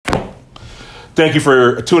Thank you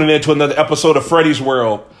for tuning in to another episode of Freddie's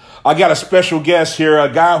World. I got a special guest here,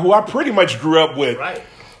 a guy who I pretty much grew up with. Right.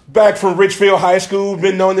 Back from Richfield High School.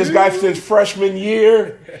 Been knowing this guy since freshman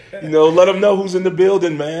year. You know, let him know who's in the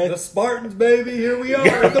building, man. The Spartans, baby. Here we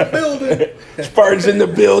are in the building. Spartans in the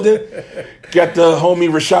building. Got the homie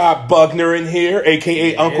Rashad Buckner in here,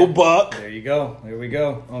 a.k.a. Uncle Buck. There you go. Here we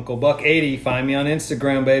go. Uncle Buck 80. Find me on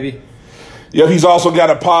Instagram, baby. Yeah, he's also got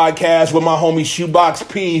a podcast with my homie Shoebox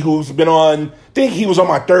P, who's been on, I think he was on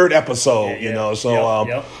my third episode, you know.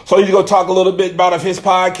 So so he's going to talk a little bit about his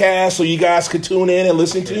podcast so you guys can tune in and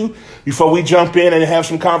listen to before we jump in and have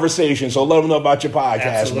some conversation. So let them know about your podcast,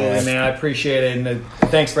 Absolutely, man. I appreciate it. And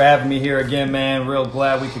thanks for having me here again, man. Real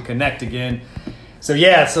glad we could connect again. So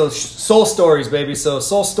Soul Stories, baby. So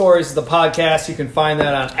Soul Stories is the podcast. You can find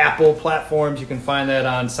that on Apple platforms. You can find that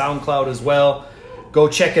on SoundCloud as well. Go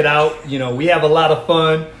check it out. You know, we have a lot of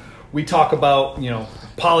fun. We talk about,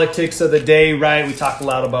 politics of the day, right? We talk a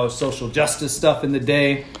lot about social justice stuff in the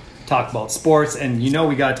day. Talk about sports. And,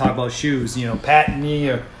 we got to talk about shoes. Pat and me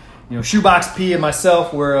are, Shoebox P and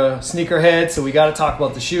myself, we're a sneakerhead, so we got to talk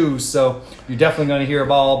about the shoes. So you're definitely going to hear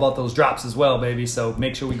all about those drops as well, baby. So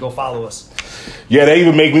make sure we go follow us. Yeah, they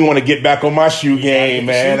even make me want to get back on my shoe game,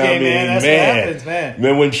 man. That's what happens, man.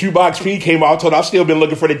 Man, when Shoebox P came out, I've still been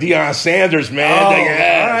looking for the Deion Sanders, man. Oh,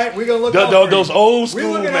 all right. We're going to look out those old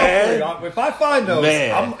school, man. If I find those,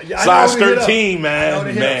 man. Size 13,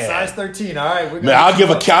 man. Man. Size 13, all right. Man, I'll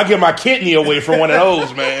give my kidney away for one of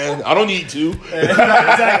those, man. I don't need two.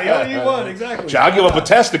 Exactly. You don't need one, exactly. I'll give up a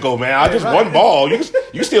testicle, man. I'll just one ball. You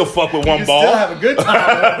can still fuck with one ball. You still have a good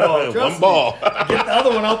time with one ball. Get the other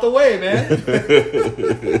one out the way, man.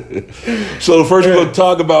 So the first we're going to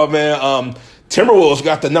talk about, man, Timberwolves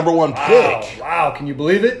got the number one pick. Wow. Can you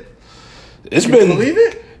believe it? Believe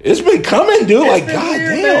it? It's been coming, dude. It's been goddamn.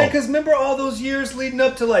 Weird, man, because remember all those years leading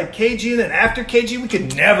up to KG, and then after KG, we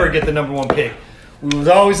could never get the number one pick. We was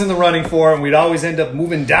always in the running for him. We'd always end up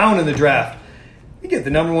moving down in the draft. We get the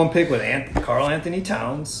number one pick with Karl Anthony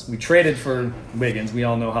Towns. We traded for Wiggins. We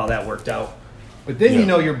all know how that worked out. But then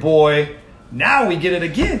your boy. Now we get it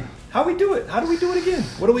again. How we do it? How do we do it again?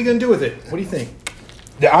 What are we going to do with it? What do you think?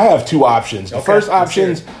 I have two options. The first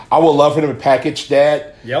option, I would love for them to package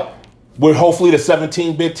that. Yep. With hopefully the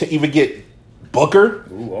 17 bit to even get Booker.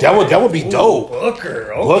 Ooh, that would be dope.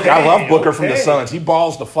 Booker. Okay. Look, I love Booker from the Suns. He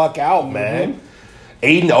balls the fuck out, man.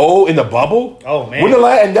 8-0 in the bubble. Oh, man.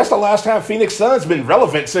 And that's the last time Phoenix Suns been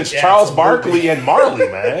relevant since Charles Barkley and Marley,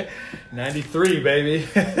 man. 93, baby.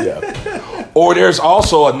 Yeah. Or there's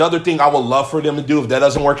also another thing I would love for them to do. If that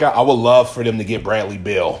doesn't work out, I would love for them to get Bradley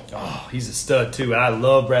Beal. Oh, he's a stud, too. And I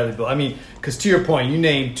love Bradley Beal. I mean, because to your point, you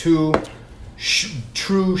named two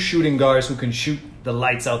true shooting guards who can shoot the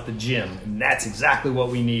lights out the gym. And that's exactly what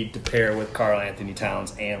we need to pair with Karl Anthony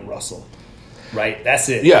Towns and Russell. Right? That's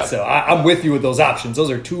it. Yeah. So I'm with you with those options.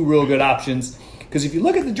 Those are two real good options. Because if you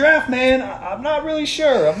look at the draft, man, I'm not really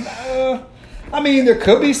sure. There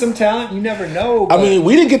could be some talent. You never know.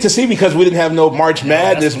 We didn't get to see because we didn't have no March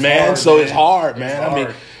Madness, man. Hard, so man. it's hard, man.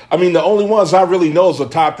 It's hard. The only ones I really know is the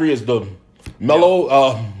top three is the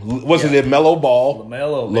Melo. It Melo Ball?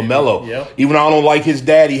 LaMelo. Yep. Even though I don't like his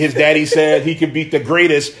daddy. His daddy said he could beat the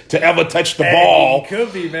greatest to ever touch the ball. He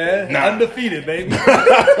could be, man. Nah. Undefeated, baby.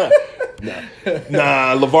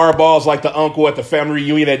 Nah, LeVar Ball's like the uncle at the family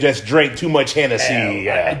reunion that just drank too much Hennessy.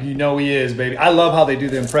 He is, baby. I love how they do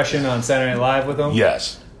the impression on Saturday Night Live with him.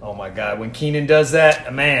 Yes. Oh, my God. When Keenan does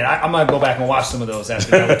that, man, I'm going to go back and watch some of those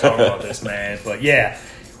after we talk about this, man. But, yeah.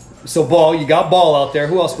 So, Ball, you got Ball out there.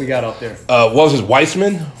 Who else we got out there? What was his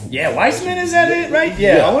Weissman? Yeah, Weissman, is that it, right?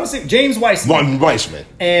 Yeah. I want to say James Weissman. Weissman.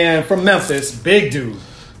 And from Memphis, big dude.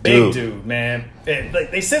 Big dude, man.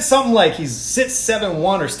 They said something like he's 6'7"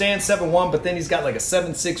 or stands 7'1", but then he's got like a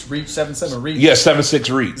 7'6" reach, 7'7" reach. Yeah,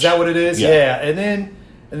 7'6" reach. Is that what it is? Yeah. And then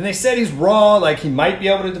they said he's raw, like he might be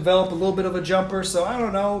able to develop a little bit of a jumper. So I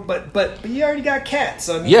don't know, but he already got Cat.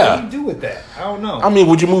 So what do you do with that? I don't know.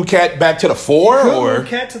 Would you move Cat back to the 4? Move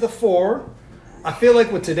Cat to the 4. I feel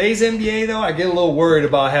like with today's NBA, though, I get a little worried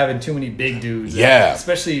about having too many big dudes. Yeah.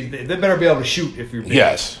 Especially, they better be able to shoot if you're big.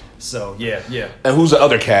 Yes. So, yeah. And who's the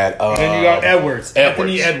other cat? Then you got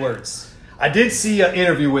Anthony Edwards. I did see an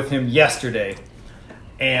interview with him yesterday.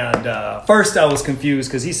 And first I was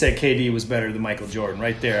confused because he said KD was better than Michael Jordan.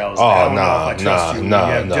 Right there, I was I don't know if I trust you. You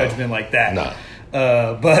have judgment like that.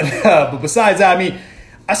 But besides that,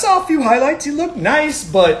 I saw a few highlights. He looked nice,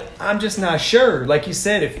 but I'm just not sure. Like you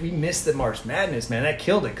said, if we missed the March Madness, man, that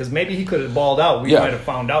killed it. Because maybe he could have balled out. We might have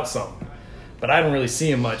found out something. but I don't really see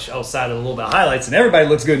him much outside of a little bit of highlights. And everybody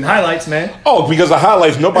looks good in highlights, man. Oh, because of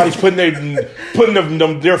highlights, nobody's putting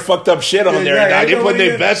their fucked up shit on there. Now. They're putting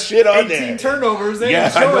their best shit on 18 there. 18 turnovers. They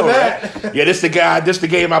ain't showing that. Right? Yeah, this the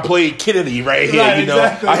game I played Kennedy right here. Right, you know,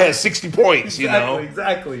 exactly. I had 60 points.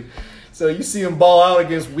 Exactly. So you see them ball out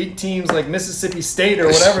against weak teams like Mississippi State or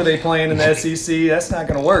whatever they playing in the SEC. That's not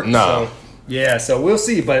going to work. No. So, yeah, so we'll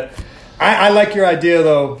see. But I like your idea,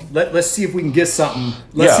 though. Let's see if we can get something.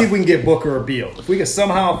 Let's see if we can get Booker or Beal. If we can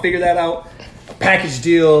somehow figure that out, a package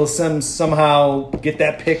deal, somehow get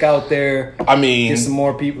that pick out there. I mean, get some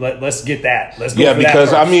more people. Let's get that. Let's go. Yeah, for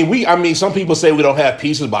because that first. I mean, some people say we don't have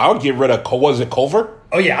pieces, but I would get rid of Culver.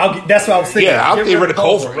 Oh yeah, that's what I was thinking. Yeah, I'll get rid of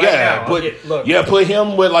Culver. Right Put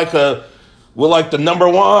him with like the number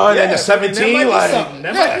 1 and the 17.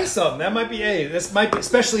 That might be something. That might be this might be,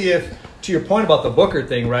 especially if, to your point about the Booker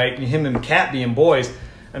thing, right? Him and Cat being boys.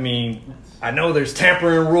 I mean, I know there's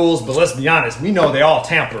tampering rules, but let's be honest. We know they all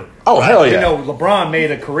tamper. Oh, right? hell yeah. You know, LeBron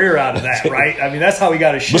made a career out of that, right? I mean, that's how he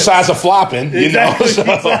got his shit. Besides the flopping, exactly, you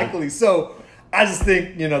know. Exactly. So I just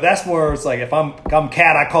think, that's where it's like, if I'm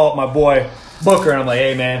Cat, I call up my boy Booker, and I'm like,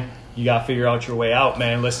 hey, man, you got to figure out your way out,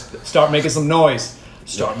 man. Let's start making some noise.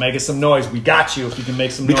 We got you if you can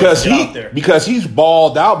make some noise out there. Because he's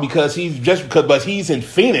balled out but he's in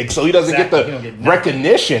Phoenix, so he doesn't get the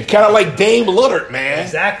recognition. Kind of like Dame Lillard, man.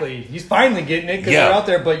 Exactly. He's finally getting it because they're out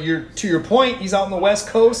there. But to your point, he's out on the West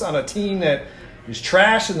Coast on a team that is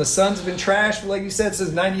trash, and the Suns have been trash, like you said,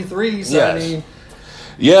 since '93. So yes.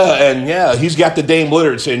 I mean, he's got the Dame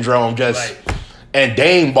Lillard syndrome. Right. And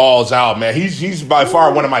Dame balls out, man. He's by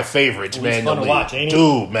far one of my favorites, man. He's fun to watch, ain't he?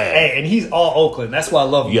 Dude, man. Hey, and he's all Oakland. That's why I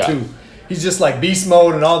love him, too. He's just like beast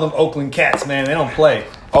mode and all them Oakland Cats, man. They don't play.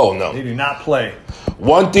 Oh, no. They do not play.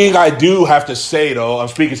 One thing I do have to say, though, I'm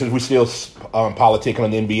speaking since we're still politicking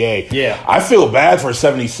on the NBA. Yeah. I feel bad for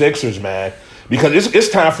 76ers, man. Because it's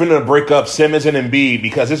time for them to break up Simmons and Embiid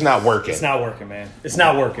because it's not working. It's not working, man. It's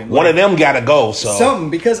not working. One of them got to go. So something,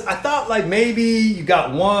 because I thought like maybe you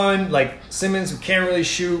got one, like Simmons, who can't really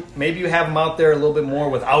shoot. Maybe you have him out there a little bit more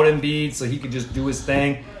without Embiid so he could just do his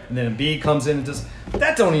thing. And then Embiid comes in and just –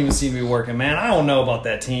 that don't even seem to be working, man. I don't know about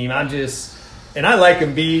that team. And I like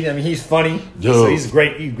Embiid. I mean, he's funny. Dude. So he's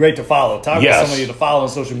great. He's great to follow. Talk about somebody to follow on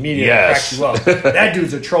social media that cracks you up. That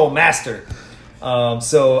dude's a troll master.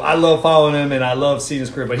 So I love following him, and I love seeing his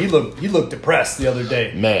career. But he looked depressed the other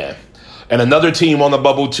day. Man. And another team on the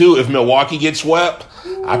bubble, too. If Milwaukee gets swept,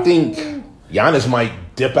 I think Giannis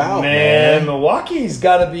might dip out, man. Milwaukee's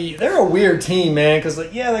got to be – they're a weird team, man, because, they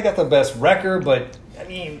got the best record, but – I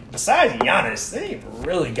mean, besides Giannis, they ain't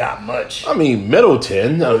really got much. I mean,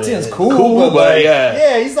 Middleton's cool, but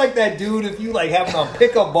he's like that dude. If you have him on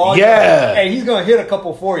pickup ball, hey, he's gonna hit a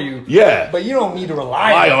couple for you. Yeah, but you don't need to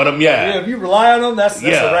rely on him. Yeah, if you rely on him, that's a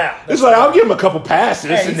wrap. It's like I'll give him a couple passes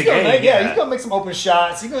in the game. He's gonna make some open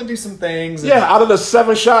shots. He's gonna do some things. Out of the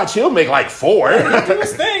 7 shots, he'll make like 4. He'll do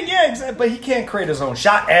his thing. Yeah, exactly. But he can't create his own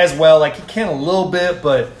shot as well. Like he can a little bit,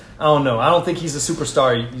 but. I don't know. I don't think he's a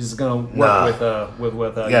superstar. He's going to work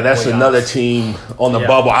with that's another team on the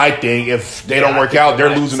bubble. I think if they don't work out,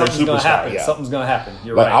 they're losing their superstar. Something's going to happen.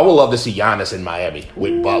 You're but right. I would love to see Giannis in Miami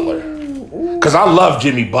with Butler. Because I love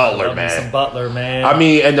Jimmy Butler, man. Some Butler, man. I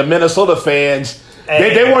mean, and the Minnesota fans,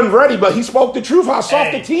 they weren't ready, but he spoke the truth how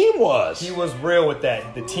soft the team was. He was real with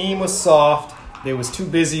that. The team was soft. They was too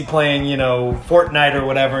busy playing, Fortnite or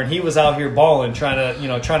whatever, and he was out here balling, trying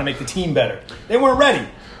to make the team better. They weren't ready.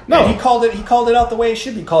 No, and he called it out the way it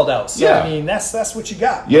should be called out. So I mean, that's what you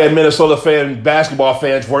got. Yeah, Minnesota basketball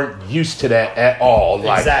fans weren't used to that at all.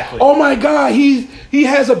 Like, exactly. Oh my God, he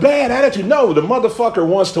has a bad attitude. No, the motherfucker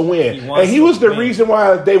wants to win, and he was the reason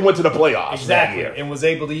why they went to the playoffs. Exactly, and was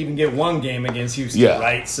able to even get one game against Houston.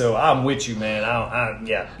 Right. So I'm with you, man.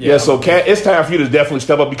 So Kat, it's time for you to definitely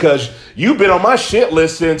step up because you've been on my shit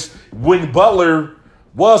list since when Butler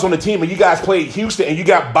was on the team and you guys played Houston and you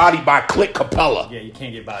got bodied by Clint Capella. Yeah, you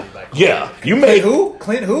can't get bodied by Clint. Yeah. You made who?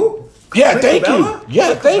 Clint who? Yeah, Clint thank Capella? you.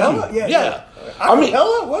 Yeah, thank you. Yeah. I mean,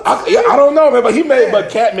 I don't know, man, but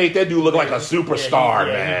Cat made that dude look like a superstar,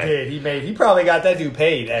 man. He did. He probably got that dude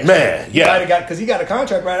paid, actually. Man, because he got a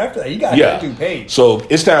contract right after that. He got that dude paid. So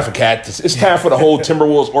it's time for Cat. It's time for the whole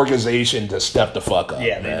Timberwolves organization to step the fuck up.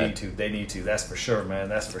 Yeah, man. They need to. That's for sure, man.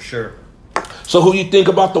 That's for sure. So who you think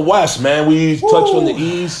about the West, man? We touched on the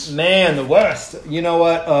East. Man, the West. You know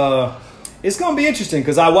what? It's going to be interesting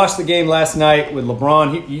because I watched the game last night with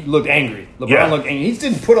LeBron. He looked angry. Looked angry. He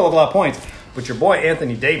didn't put up a lot of points. But your boy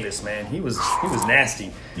Anthony Davis, man, he was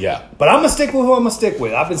nasty. Yeah. But I'm going to stick with who I'm going to stick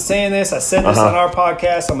with. I've been saying this. I said this on our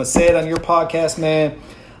podcast. I'm going to say it on your podcast, man.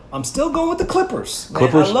 I'm still going with the Clippers. Man,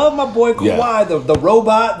 Clippers? I love my boy Kawhi, the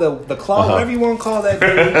robot, the claw, whatever you want to call that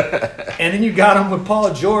dude. And then you got him with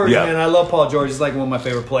Paul George, man. I love Paul George. He's like one of my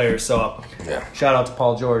favorite players. So shout out to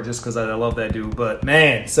Paul George just because I love that dude. But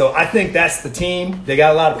man, so I think that's the team. They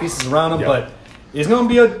got a lot of pieces around them, but it's gonna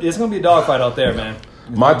be a dogfight out there, man.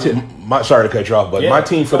 Sorry to cut you off, but my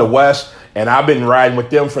team for the West, and I've been riding with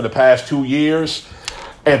them for the past 2 years,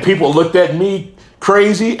 and people looked at me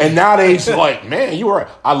crazy, and now they like, man,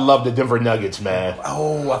 I love the Denver Nuggets, man. I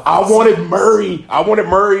wanted Murray. I wanted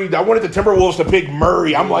the Timberwolves to pick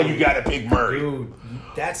Murray. I'm like, you got to pick Murray. Dude,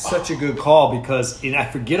 that's such a good call because I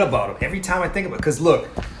forget about him every time I think about it. Because look,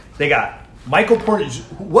 they got Michael Porter.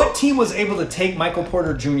 What team was able to take Michael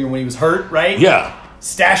Porter Jr. when he was hurt, right? Yeah.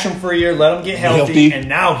 Stash him for a year, let him get healthy, and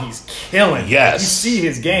now he's killing. Yes. You see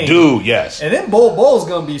his game. Dude, yes. And then Bull's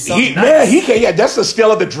going to be something nice. Man, he can. Yeah, that's the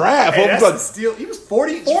steal of the draft. Hey, that's the steal. He was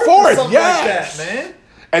 44th or something like that, man.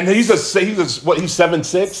 And he's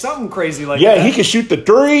 7'6"? Something crazy like that. Yeah, he can shoot the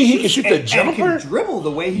three. He can shoot the jumper. And he can dribble the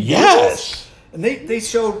way he dribbles. And they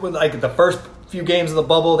showed with like the first few games of the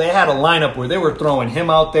bubble, they had a lineup where they were throwing him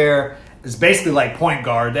out there. It's basically like point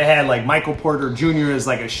guard. They had like Michael Porter Jr. as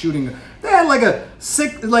like a shooting. They had like a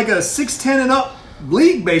 6'10" and up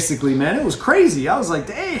league basically, man. It was crazy. I was like,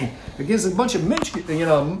 dang, against a bunch of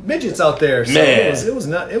midgets out there. So man,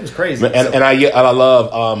 it was crazy. Man, and I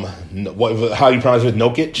love how you pronounce it,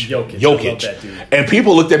 Jokic. I love that dude. And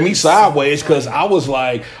people looked at me sideways because I was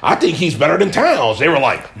like, I think he's better than Towns. They were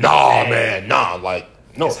like, nah, man, like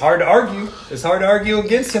no. It's hard to argue. It's hard to argue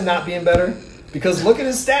against him not being better. Because look at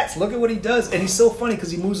his stats. Look at what he does. And he's so funny because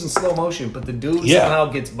he moves in slow motion. But the dude somehow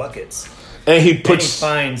gets buckets. And he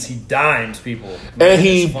dimes people. Man, and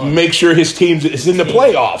he makes sure his team is in the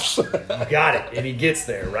playoffs. You got it. And he gets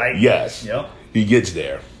there, right? Yes. Yep. He gets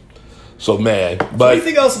there. So, man. But what do you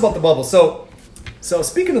think else about the bubble? So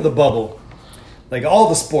speaking of the bubble, like all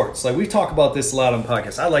the sports, like we talk about this a lot on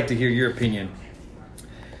podcasts. I'd like to hear your opinion.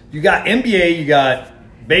 You got NBA, you got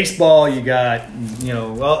baseball, you got,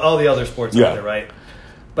 all the other sports out there, right?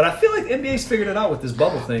 But I feel like the NBA's figured it out with this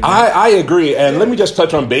bubble thing. I agree. And let me just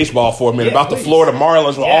touch on baseball for a minute about the Florida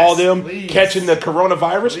Marlins with all them catching the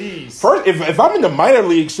coronavirus. First, if I'm in the minor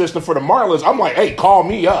league system for the Marlins, I'm like, hey, call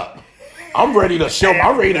me up. I'm ready to show.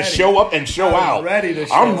 I'm ready to show up and show out.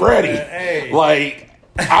 I'm ready. Hey. Like.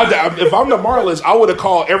 If I'm the Marlins, I would have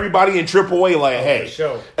called everybody in AAA like,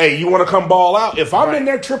 hey, you want to come ball out? If I'm in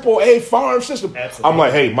their AAA farm system, I'm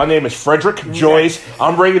like, hey, my name is Frederick Joyce.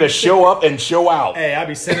 I'm ready to show up and show out. Hey, I'll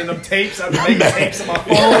be sending them tapes. I'll be making tapes on my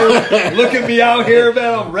phone. Look at me out here,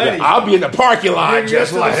 man. I'm ready. Yeah, I'll be in the parking lot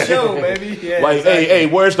just like the show, baby. Yeah, like, exactly. hey,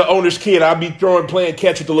 where's the owner's kid? I'll be playing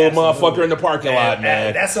catch with the little motherfucker in the parking lot,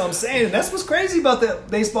 man. That's what I'm saying. That's what's crazy about the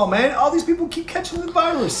baseball, man. All these people keep catching the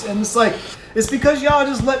virus, and it's like, it's because y'all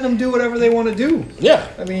just letting them do whatever they want to do. Yeah.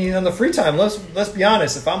 I mean, on the free time, let's be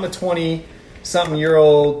honest. If I'm a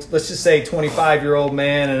 20-something-year-old, let's just say 25-year-old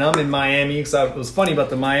man, and I'm in Miami, because it was funny about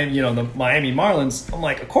the Miami Marlins. I'm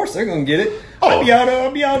like, of course they're gonna get it. I'll be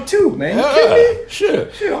out too, man. You kidding me?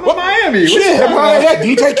 Shit, I'm in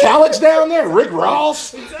Miami. DJ Khaled's down there. Rick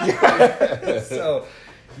Ross. Exactly. So.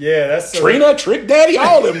 Yeah, that's Trina, Trick Daddy,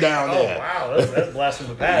 all them down there. Oh wow, that's blast from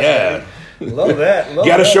the past. Yeah. Man. Love that.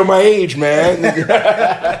 Gotta show my age, man.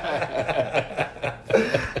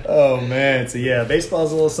 Oh man, so yeah,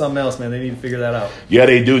 baseball's a little something else, man. They need to figure that out. Yeah,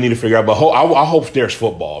 they do need to figure out. But I hope there's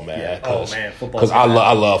football, man. Yeah. Oh man, football. Because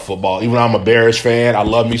I love football. Even though I'm a Bears fan, I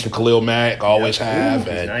love me some Khalil Mack. Always have.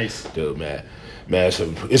 Ooh, and nice, dude, man.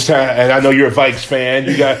 So it's time. And I know you're a Vikes fan.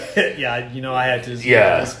 You got yeah. I had to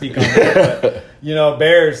speak on that. But,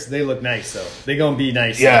 Bears, they look nice, though. They're gonna be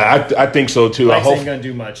nice. Yeah, I think so too. Vikes ain't gonna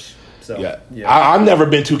do much. So yeah. I've never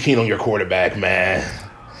been too keen on your quarterback, man.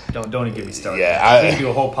 Don't even get me started. Yeah, we can do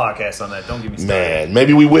a whole podcast on that. Don't get me started. Man,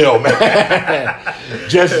 maybe we will, man.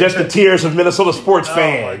 just the tears of Minnesota sports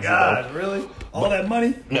fans. Oh my God, really? All that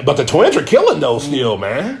money? But the Twins are killing those still,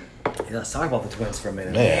 man. Yeah, let's talk about the Twins for a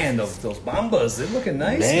minute. Man, those Bombas, they're looking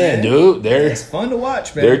nice, man. Dude, it's fun to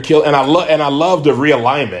watch, man. They're killing, and I love the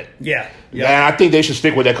realignment. Yeah. And I think they should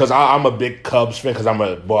stick with that because I'm a big Cubs fan because I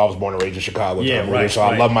was born and raised in Chicago.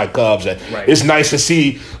 I love my Cubs. And it's nice to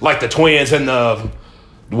see like the Twins and the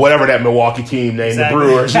whatever that Milwaukee team named, the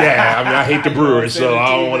Brewers. Yeah, I mean, I hate the Brewers, so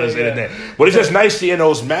I don't want to say that. But it's just nice seeing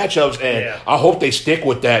those matchups, and I hope they stick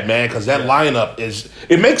with that, man, because that lineup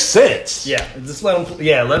it makes sense. Yeah, just let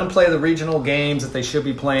them play the regional games that they should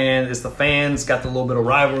be playing. It's the fans, got the little bit of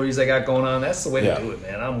rivalries they got going on. That's the way to do it,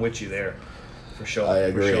 man. I'm with you there, for sure. I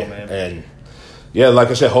agree, for sure, man. And yeah, like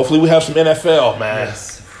I said, hopefully we have some NFL, man.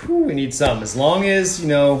 Yes, we need some. As long as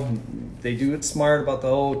they do it smart about the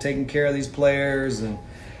whole taking care of these players and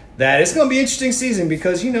that it's going to be an interesting season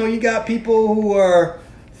because, you got people who are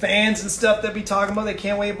fans and stuff that be talking about they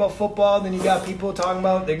can't wait about football. Then you got people talking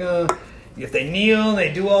about they're going to, if they kneel,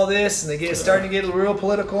 they do all this, and they get starting to get real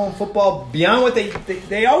political in football beyond what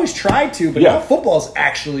they always try to, but now football's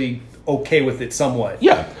actually okay with it somewhat.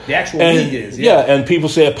 Yeah. The actual league is. Yeah, and people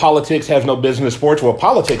say politics has no business in sports. Well,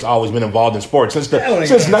 politics always been involved in sports since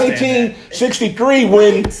 1963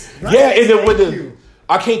 when,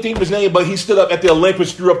 I can't think of his name, but he stood up at the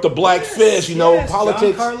Olympics, threw up the black fist,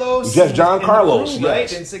 politics. John Carlos.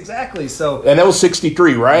 Right, it's exactly so. And that was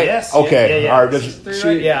 63, right? Yes. Okay. Yeah. All right.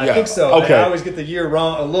 I think so. Okay. I always get the year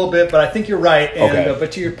wrong a little bit, but I think you're right. And,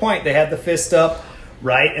 but to your point, they had the fist up,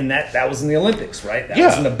 right? And that was in the Olympics, right? That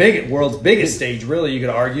was in the world's biggest stage, really, you could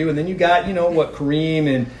argue. And then you got,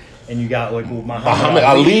 Kareem and you got like Muhammad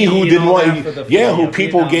Ali, who didn't want, who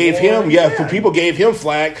people gave him, people gave him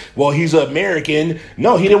flack. Well, he's an American.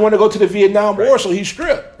 No, he didn't want to go to the Vietnam War, so he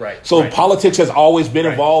stripped. Right. So politics has always been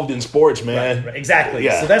involved in sports, man. Right. Exactly.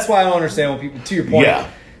 Yeah. So that's why I don't understand when people. To your point,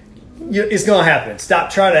 it's gonna happen. Stop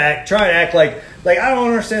trying to act like I don't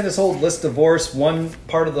understand this whole let's divorce one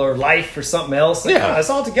part of their life for something else. Like, it's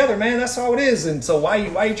all together, man. That's how it is. And so why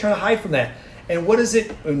are you trying to hide from that? And what is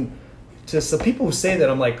it? Just the people who say that,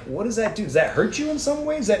 I'm like, what does that do? Does that hurt you in some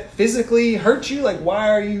ways? Does that physically hurt you? Like, why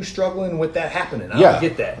are you struggling with that happening? I don't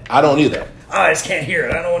get that. I don't either. I just can't hear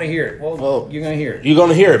it. I don't want to hear it. Well, you're going to hear it. You're going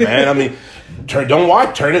to hear it, man. I mean, turn your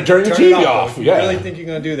TV off. You really think you're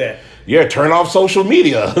going to do that? Yeah, turn off social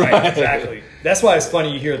media. Right, exactly. That's why it's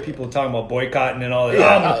funny you hear people talking about boycotting and all that.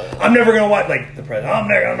 Yeah. I'm never going to watch, like the president, I'm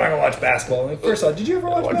not going to watch basketball. Like, first of all, did you ever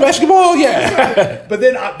watch basketball? Yeah. But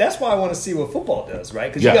then that's why I want to see what football does,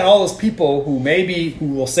 right? Because you got all those people who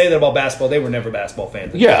will say that about basketball. They were never basketball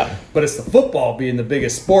fans. Yeah. But it's the football being the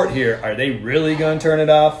biggest sport here. Are they really going to turn it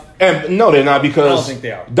off? And no, they're not, because I don't think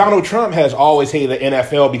they are. Donald Trump has always hated the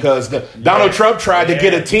NFL because Donald Trump tried to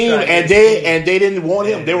get a team and they didn't want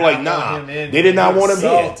him. They were like, nah. They did not want him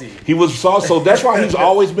in. He was salty. So that's why he's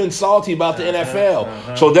always been salty about the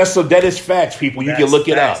NFL. So that is facts, people. You can look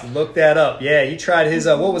it up. Look that up. Yeah, he tried his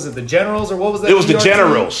what was it, the Generals, or what was that? It was the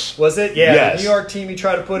Generals. Team? Was it? Yeah, yes. The New York team he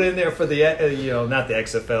tried to put in there for the not the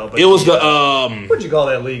XFL, but it was what'd you call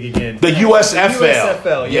that league again? The USFL. The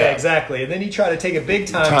USFL. Yeah, exactly. And then he tried to take it big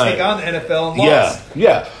time, take on the NFL and lost.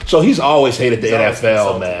 Yeah. So he's always hated the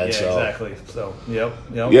NFL, man. Yeah, so. Exactly. So, yep.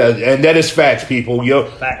 Yeah, and that is facts, people.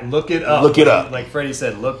 Look it up. Look it up. Like Freddie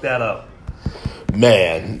said, look that up.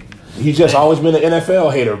 Man, he's just always been an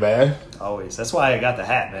NFL hater, man. Always. That's why I got the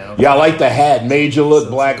hat, man. Yeah, I like the hat. Made you look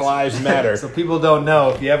Black Lives Matter. So people don't know,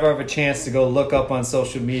 if you ever have a chance to go look up on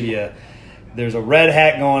social media, there's a red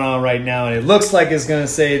hat going on right now, and it looks like it's going to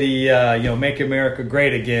say the Make America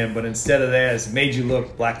Great Again, but instead of that, it's made you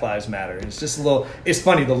look Black Lives Matter. It's just it's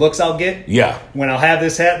funny, the looks I'll get. Yeah. When I'll have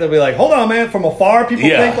this hat, they'll be like, hold on, man. From afar, people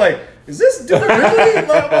think like, is this dude really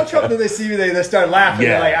about Trump? Then they see me, they start laughing.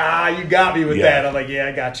 They're like, you got me with that. I'm like, yeah,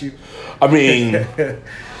 I got you. I mean,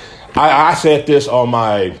 I said this on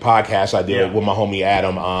my podcast I did with my homie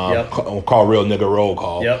Adam, called Real Nigga Roll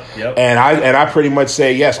Call. Yep. And I pretty much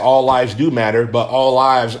say, yes, all lives do matter, but all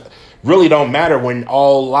lives really don't matter when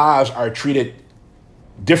all lives are treated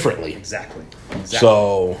differently. Exactly.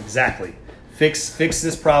 So exactly. Fix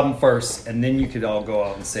this problem first, and then you could all go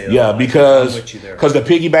out and say, because the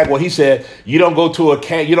piggyback what he said, you don't go to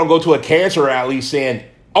a cancer rally saying,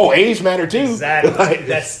 oh, AIDS matter too. Exactly.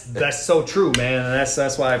 That's so true, man. And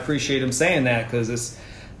that's why I appreciate him saying that, because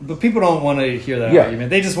but people don't want to hear that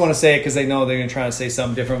argument. They just want to say it because they know they're going to try to say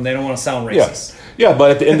something different. They don't want to sound racist. Yeah,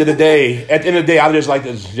 but at the end of the day, I just like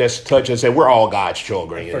to just touch and say we're all God's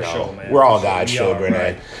children. For sure, man. We're all God's children.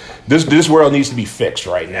 Right. This world needs to be fixed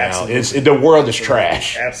right now. The world is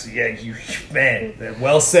trash. Absolutely, man.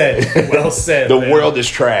 Well said. Well said. The world is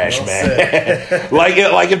trash, man.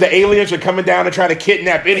 like if the aliens are coming down to try to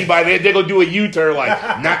kidnap anybody, they're gonna do a U-turn.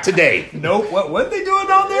 Like, not today. Nope. What they doing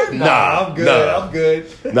down there? Nah, I'm good. I'm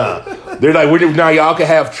good. Nah, they're like, now y'all can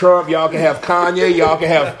have Trump, y'all can have Kanye, y'all can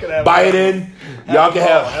have Biden, y'all can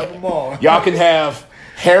have them all. Y'all can have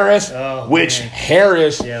Harris,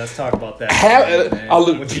 Harris. Yeah, let's talk about that.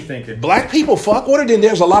 What you thinking? Black people fuck with her. Then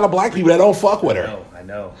there's a lot of black people that don't fuck with her. I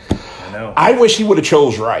know. I wish he would have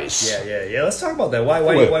chose Rice. Yeah. Let's talk about that. Why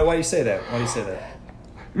do you say that? Why do you say that?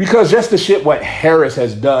 Because just the shit what Harris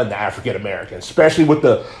has done to African Americans, especially with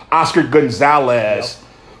the Oscar Gonzalez. Yep.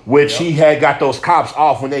 Which he had got those cops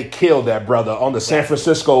off when they killed that brother on the San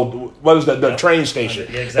Francisco, what was the train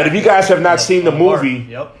station. Yeah, exactly. And if you guys have not seen the movie,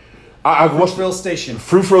 Fruitville Station.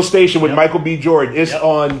 Fruitville Station with Michael B. Jordan. It's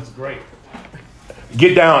on. It's great.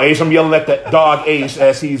 Get down, Ace. I'm yelling at the dog Ace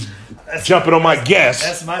as he's jumping on my guest.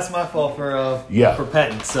 That's my fault for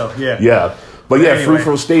petting. So yeah. But anyway. Free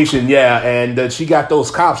Throw Station, and she got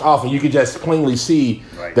those cops off, and you could just plainly see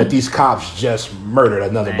that these cops just murdered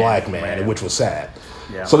another black man, which was sad.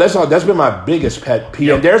 Yeah. So that's been my biggest pet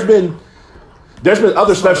peeve. And there's been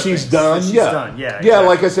other stuff she's done. Yeah,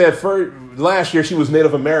 like I said, for last year she was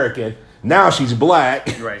Native American. Now she's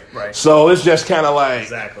black. Right. So it's just kind of like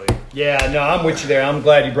exactly. Yeah, no, I'm with you there. I'm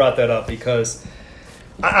glad you brought that up because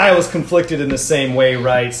I was conflicted in the same way,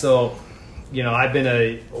 right? So, I've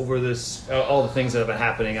been over this all the things that have been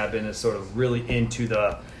happening. I've been sort of really into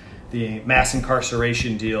the mass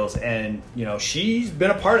incarceration deals, and she's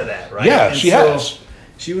been a part of that, right? Yeah, and she has.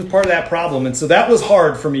 She was part of that problem, and so that was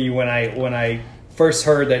hard for me when I first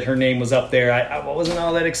heard that her name was up there. I wasn't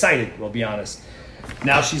all that excited. I'll be honest.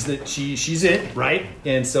 Now she's it, right?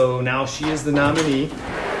 And so now she is the nominee.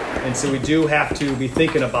 And so we do have to be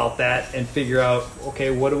thinking about that and figure out,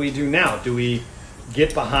 okay, what do we do now? Do we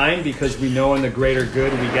get behind because we know in the greater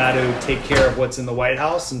good we got to take care of what's in the White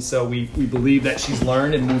House? And so we believe that she's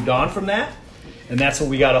learned and moved on from that. And that's what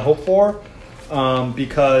we got to hope for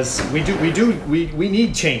because we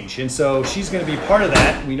need change. And so she's going to be part of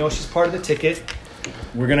that. We know she's part of the ticket.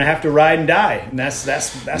 We're gonna have to ride and die, and that's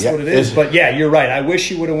what it is. But yeah, you're right. I wish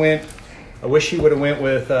he would have went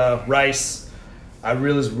with Rice. I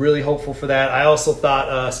was really hopeful for that. I also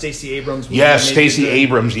thought Stacey Abrams. Stacey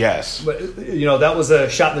Abrams. Yes. But that was a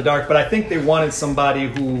shot in the dark. But I think they wanted somebody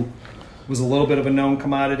who was a little bit of a known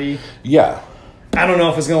commodity. Yeah. I don't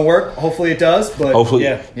know if it's gonna work. Hopefully it does. But hopefully,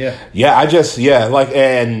 yeah.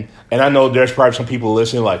 And I know there's probably some people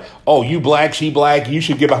listening like, oh, you black, she black, you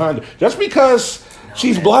should get behind her. Just because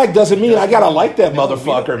she's black doesn't mean I gotta like that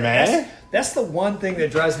motherfucker, man. That's the one thing that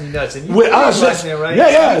drives me nuts. And with us, right?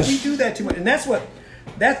 Yeah. We do that too much, and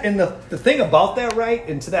the thing about that, right?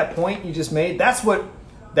 And to that point you just made, that's what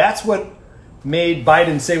made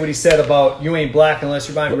Biden say what he said about you ain't black unless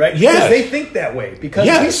you're behind me, right? Yes. Because they think that way. Because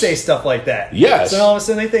we say stuff like that. Yes. So all of a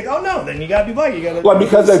sudden they think, oh no, then you gotta be black. You gotta. Well,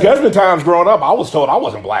 because at judgment times growing up, I was told I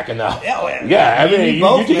wasn't black enough. Yeah. I mean, we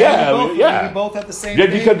both had the same. Yeah,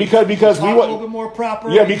 because we were a little bit more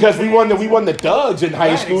proper. Yeah, because we won the thugs in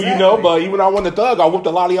high school, exactly. But even when I won the thug, I whooped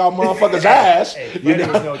a lot of y'all motherfuckers' ass. Freddie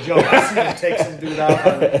was no joke. I seen him take some dude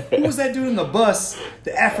out. Who was that dude in the bus?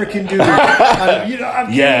 The African dude. I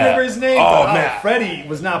can't remember his name. Oh man, Freddie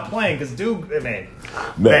was not playing because dude,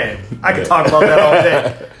 man, I could talk about that all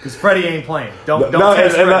day because Freddie ain't playing. Don't and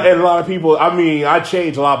a lot of people. I mean, I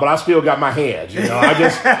changed a lot, but I still got my hands. I'm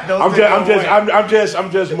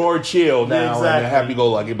just more chill now and happy go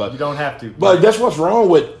lucky. But you don't have to. But that's what's wrong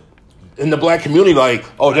with in the black community. Like,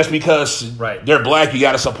 just because they're black, you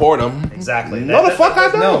got to support them. Exactly. No, the fuck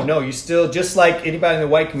I don't. No, you still just like anybody in the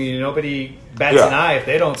white community. Nobody bats an eye if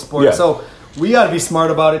they don't support it. So. We got to be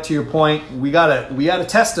smart about it. To your point, we gotta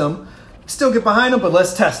test them. Still get behind them, but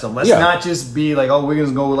let's test them. Let's not just be like, oh, we're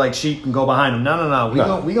gonna go like sheep and go behind them. No.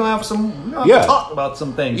 We gonna have some. We to talk about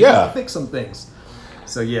some things. We gotta fix some things.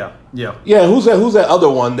 So yeah. Who's that other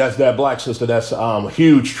one? That's that black sister. That's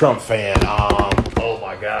huge Trump fan. Oh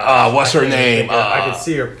my God. What's her name? I can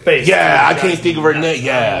see her face. Yeah, I can't think of her name.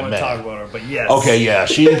 Yeah, I don't want to talk about her, but yes. Okay, yeah,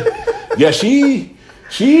 she.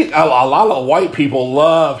 A lot of white people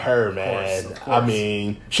love her, man. Of course. I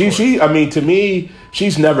mean, to me,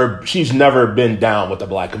 she's never been down with the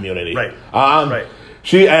black community. Right. Right.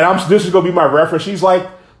 This is gonna be my reference. She's like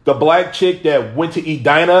the black chick that went to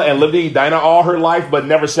Edina and lived in Edina all her life, but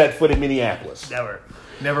never set foot in Minneapolis.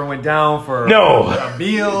 Never went down for a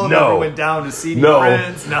meal. Never went down to see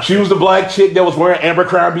friends. Nothing. She was the black chick that was wearing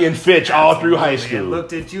Abercrombie and Fitch all through high school.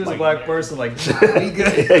 She was a black person. Like, we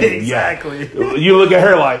good. Exactly. You look at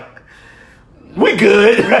her like, we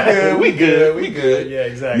good. We good. Yeah,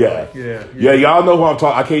 exactly. Yeah. Y'all know who I'm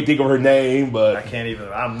talking. I can't think of her name, but I can't even.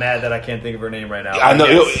 I'm mad that I can't think of her name right now. I know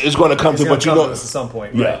it's going to come to, but you know, at some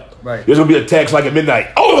point. Yeah, right. There's going to be a text like at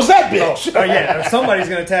midnight. Oh, it was that bitch. Yeah. Somebody's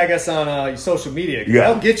going to tag us on social media.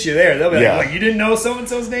 They'll get you there. They'll be like, you didn't know so and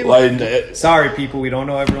so's name. Sorry, people, we don't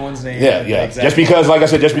know everyone's name. Yeah. Exactly. Just because, like I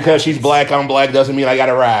said, just because she's black, I'm black, doesn't mean I got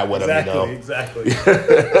to ride with them. You know? Exactly.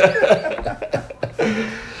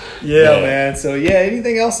 Yeah, man. So,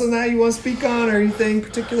 anything else on that you want to speak on or anything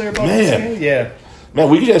particular about this? Yeah. Man,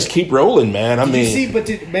 we can just keep rolling, man.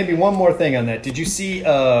 Maybe one more thing on that. Did you see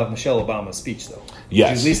Michelle Obama's speech, though? Yes.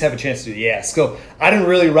 Did you at least have a chance to do it? Yeah. So, I didn't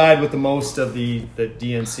really ride with the most of the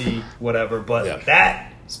DNC, whatever, but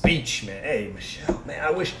that speech, man. Hey, Michelle, man,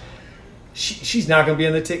 I wish... She's not going to be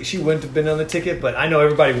on the ticket. She wouldn't have been on the ticket, but I know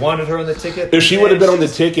everybody wanted her on the ticket. If she would have been on the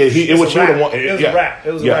ticket, it was a wrap.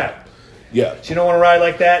 It was a wrap. Yeah, she don't want to ride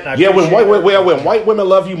like that. When white women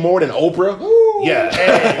love you more than Oprah. Yeah.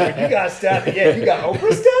 Hey, when you got status, you got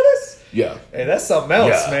Oprah status? Yeah. Hey, that's something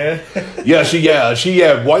else, man. She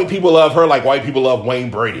white people love her like white people love Wayne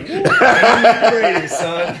Brady. Wayne Brady,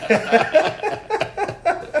 son.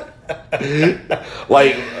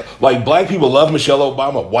 Like black people love Michelle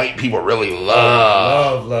Obama, white people really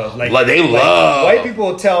love. Like they love. White people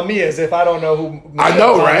will tell me as if I don't know who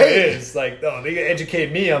Michelle Obama is. Like, oh, they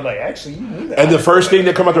educate me. I'm like, actually, you knew that. And the first thing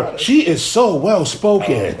that comes up, she is so well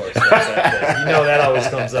spoken. Oh, of course, you know that always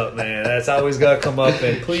comes up, man. That's always got to come up.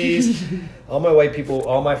 And please, all my white people,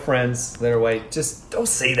 all my friends that are white, just don't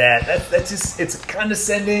say that. That's just, it's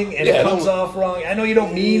condescending and it comes off wrong. I know you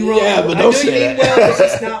don't mean wrong. Yeah, but don't say that. Well, it's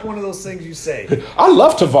just not one of those things you say. I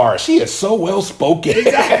love Tavares. She is so well spoken.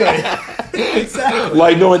 Exactly.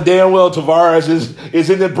 Like knowing damn well Tavares is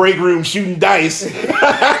in the break room shooting dice.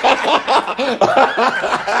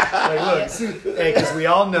 Like, look, hey, because we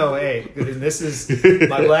all know, and this is,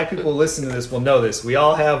 my black people listen to this will know this. We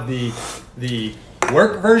all have the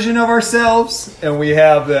work version of ourselves and we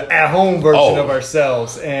have the at-home version of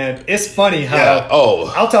ourselves. And it's funny how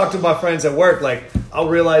I'll talk to my friends at work, like, I'll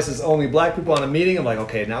realize it's only black people on a meeting. I'm like,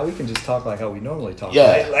 okay, now we can just talk like how we normally talk.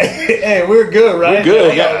 Yeah. Right? Like, hey, we're good, right? We're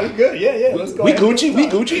good, We're good, yeah. Let's go. We Gucci,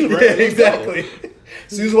 right? Yeah, exactly.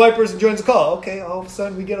 As soon as a white person joins the call, okay, all of a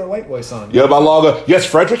sudden we get our white voice on. Yep, I log on. Yes,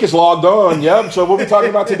 Frederick is logged on. Yep, so what we talking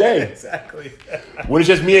about today? Exactly. When it's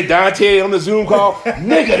just me and Dante on the Zoom call.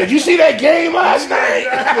 Nigga, did you see that game last night?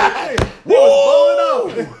 Exactly.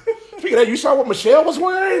 Whoa! Speaking of that, you saw what Michelle was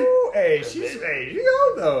wearing? Ooh, hey, you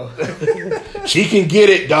know though. She can get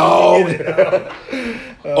it, dog.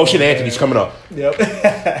 Ocean Anthony's coming up. Yep.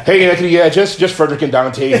 Hey, Anthony, just Frederick and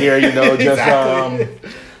Dante here,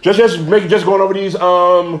 just going over these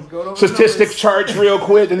statistics charts real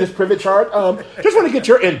quick in this pivot chart. Just want to get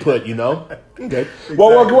your input, Okay.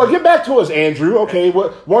 Well, get back to us, Andrew. Okay,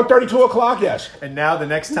 1:30, 2 o'clock, yes. And now the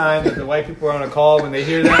next time that the white people are on a call, when they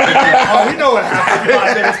hear that, we know what happened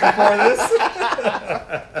 5 minutes before this.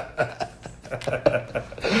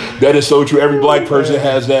 That is so true. Every black person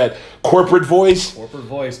has that corporate voice. Corporate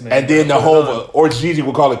voice, man. And then the whole, or it's easy,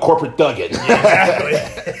 we'll call it corporate thugging.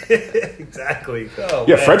 Exactly. Oh,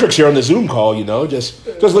 yeah, man. Frederick's here on the Zoom call, just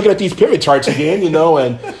looking at these pivot charts again, and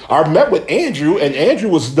I met with Andrew, and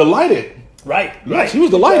Andrew was delighted. Right. Yes, he was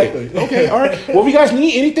delighted. Exactly. Okay, all right. Well, if you guys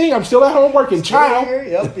need anything, I'm still at home working. Ciao.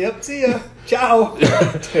 Yep. See ya. Ciao.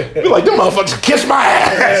 You're like, them motherfuckers kiss my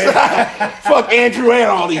ass. Fuck Andrew and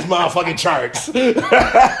all these motherfucking charts. Right,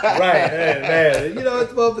 man.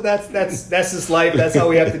 But that's just life. That's how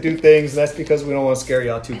we have to do things. That's because we don't want to scare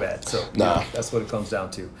y'all too bad. So that's what it comes down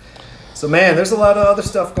to. So, man, there's a lot of other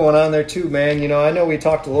stuff going on there, too, man. I know we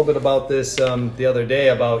talked a little bit about this the other day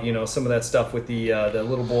about, some of that stuff with the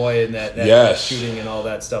little boy and that shooting and all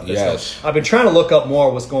that stuff. Yes. So I've been trying to look up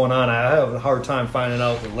more what's going on. I have a hard time finding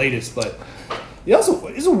out the latest, but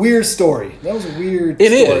it's a weird story. That was a weird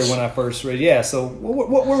story when I first read it. Yeah, so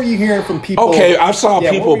what were you hearing from people? Okay, I saw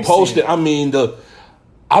people post it. I mean,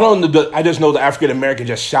 I just know the African American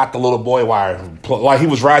just shot the little boy while he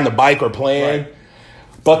was riding the bike or playing. Right.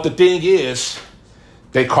 But the thing is,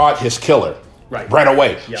 they caught his killer right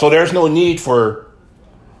away. Yep. So there's no need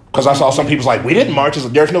because I saw some people's like, we didn't march.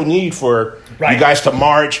 There's no need for you guys to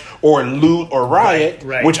march or loot or riot,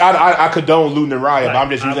 which I condone looting and riot, but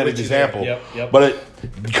I'm just using that as an example. Yep. But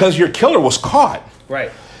because your killer was caught.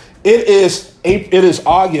 Right. It is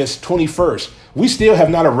August 21st. We still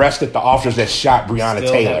have not arrested the officers that shot Breonna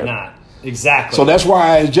Taylor. Have not. Exactly. So that's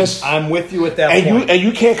why I'm with you at that point. And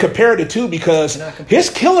you can't compare the two because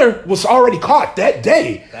his killer was already caught that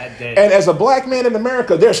day. And as a black man in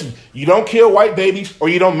America, you don't kill white babies or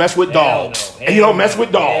you don't mess with dogs. And you don't mess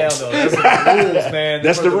with dogs. Hell no. Those are the rules, man.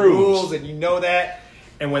 That's the rules. And you know that.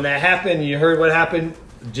 And when that happened, you heard what happened.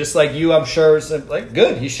 Just like you, I'm sure, it's like,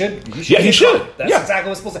 good. He should. Yeah, he should. That's exactly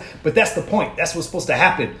what's supposed to happen. But that's the point. That's what's supposed to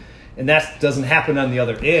happen. And that doesn't happen on the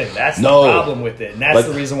other end. That's the problem with it. And that's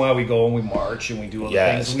the reason why we go and we march and we do other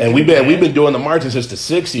things. And we've been doing the marches since the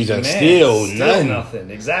 60s and still nothing.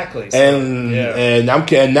 Exactly. So, and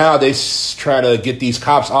now they try to get these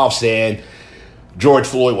cops off saying George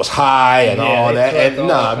Floyd was high and all that. And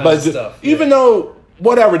even though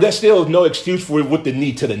whatever, there's still no excuse for it with the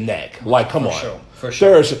knee to the neck. Like, come on. For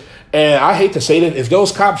sure. And I hate to say that if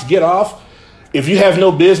those cops get off, if you have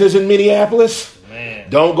no business in Minneapolis,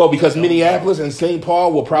 don't go because Minneapolis and St.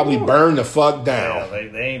 Paul will probably burn the fuck down. Yeah,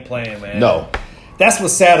 they ain't playing, man. No. That's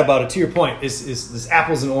what's sad about it. To your point, is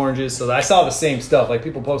apples and oranges. So I saw the same stuff. Like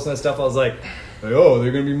people posting that stuff. I was like, oh,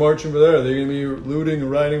 they're going to be marching for there. They're going to be looting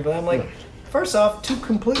and rioting for that. I'm like, first off, two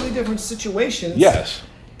completely different situations. Yes.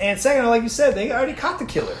 And second, like you said, they already caught the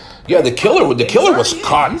killer. Yeah, the killer was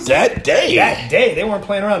caught that day. That day. They weren't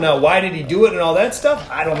playing around. Now, why did he do it and all that stuff?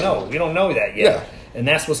 I don't know. We don't know that yet. Yeah. And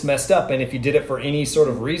that's what's messed up. And if he did it for any sort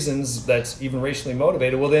of reasons that's even racially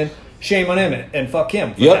motivated, well then shame on him and fuck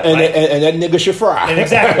him. Yep, and that nigga should fry. And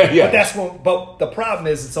exactly. Yeah. But the problem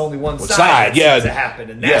is it's only one side. Yeah, that happened,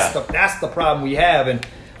 and that's the problem we have. And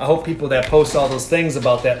I hope people that post all those things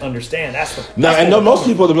about that understand. Most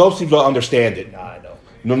people don't understand it. Nah, I know.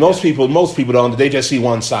 No, most people don't. They just see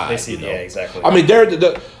one side. They see, yeah, exactly. I mean,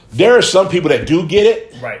 there are some people that do get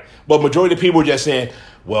it, right? But majority of people are just saying,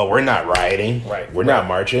 well, we're not rioting. Right. We're not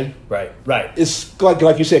marching. Right. It's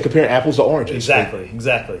like you said, comparing apples to oranges.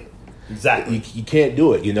 Exactly. You can't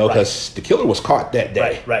do it, because the killer was caught that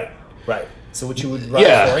day. Right. So what you would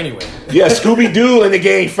riot for anyway? Yeah, Scooby-Doo and the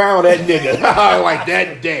gang found that nigga like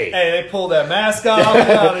that day. Hey, they pulled that mask off.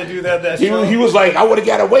 How they do that show. He was like, I would have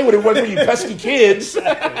got away with it wasn't for you pesky kids.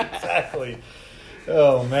 Exactly.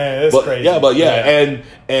 Oh man, that's crazy.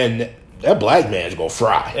 And that black man's gonna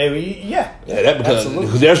fry. Hey,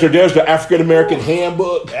 because there's the African American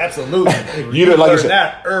handbook. Absolutely. You learned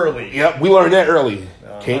that early. Yep, we learned that early.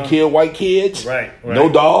 Can't kill white kids. Right. No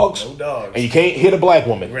dogs. And you can't hit a black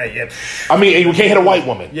woman. Right. Yeah. I mean, you can't hit a white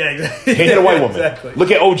woman. Yeah. Exactly. Can't hit a white woman. Exactly.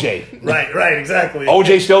 Look at OJ. Right. Exactly.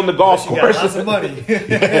 OJ still in the golf course. Got lots of money.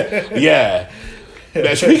 Yeah.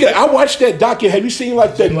 Speaking of, I watched that docu. Have you seen the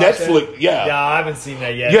Netflix? Yeah. Yeah, I haven't seen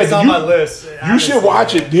that yet. It's on my list. You should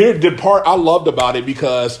watch it. Here, the part I loved about it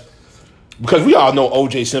because we all know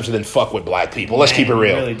O.J. Simpson didn't fuck with black people. Let's keep it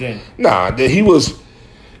real. He really didn't. Nah,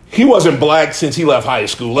 he wasn't black since he left high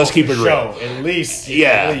school. Let's keep it real. At least.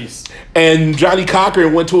 And Johnny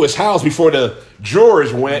Cochran went to his house before the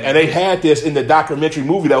jurors went, and they had this in the documentary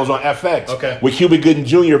movie that was on FX with Cuba Gooding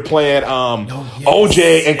Jr. playing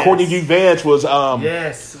OJ, and Courtney D. Vance was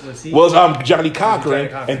Johnny Cochran,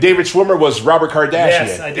 and David Schwimmer was Robert Kardashian.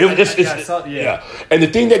 Yes, I did. And the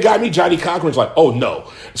thing that got me, Johnny Cochran's like, oh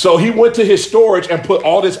no. So he went to his storage and put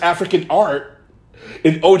all this African art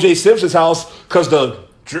in OJ Simpson's house because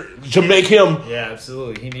to make him,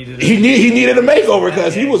 absolutely, he needed a makeover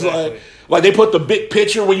because he was like they put the big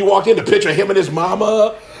picture when you walked in, the picture of him and his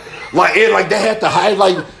mama, they had to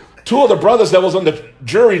hide two of the brothers that was on the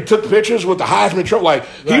jury took pictures with the Heisman Trophy.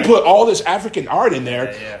 He put all this African art in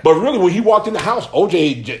there, but really when he walked in the house,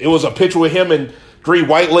 OJ, it was a picture with him and 3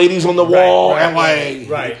 white ladies on the wall,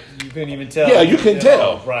 you couldn't even tell. Yeah, you can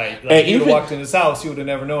tell. Right. And if you walked in his house, you would have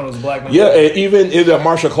never known it was a black man. Yeah, and even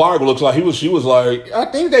Marsha Clark looks like she was like, I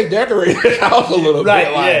think they decorated the house a little bit.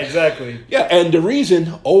 Yeah, exactly. Yeah, and the reason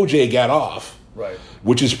OJ got off,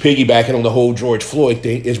 which is piggybacking on the whole George Floyd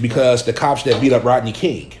thing, is because the cops that beat up Rodney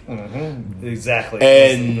King. Mm-hmm. Exactly.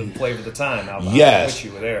 And the flavor of the time. Yes.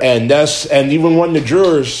 You were there. And even one of the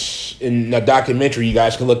jurors in the documentary you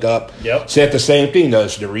guys can look up said the same thing.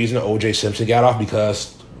 That's the reason OJ Simpson got off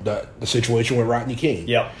because the situation with Rodney King.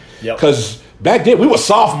 Yep. Because back then we were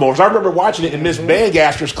sophomores. I remember watching it in Miss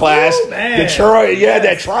Bangaster's class. Detroit,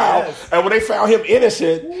 that trial. Yes. And when they found him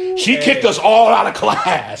innocent, she kicked us all out of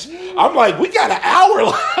class. I'm like, we got an hour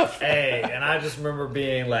left. Hey, and I just remember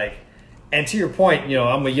being like, and to your point,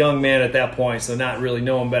 I'm a young man at that point, so not really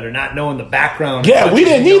knowing better, not knowing the background. Yeah, we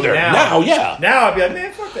didn't either. Now I'd be like,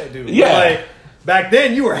 man, fuck that dude. Yeah. Back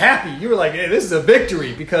then, you were happy. You were like, hey, this is a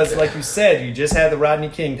victory. Because, like you said, you just had the Rodney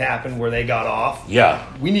King happen where they got off. Yeah.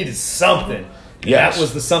 We needed something. That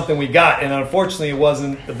was the something we got. And unfortunately, it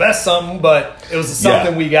wasn't the best something, but it was the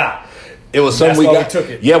something we got. It was something we got. We took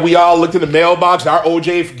it. Yeah, we all looked in the mailbox. Our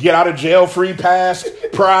OJ get out of jail free prize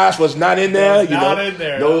was not in there. Not in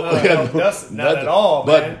there. Not at all.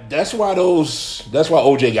 But man. that's why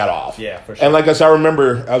OJ got off. Yeah, for sure. And like I said, I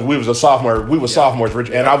remember as we was a sophomore. We were sophomores,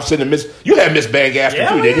 Rich, and I was sitting in you had Miss Bangaster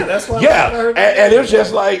too, didn't you? That's why. And it was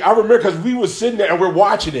just like I remember because we was sitting there and we're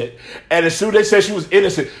watching it, and as soon as they said she was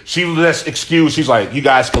innocent, she was just excused. She's like, "You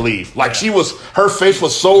guys can leave." Like her face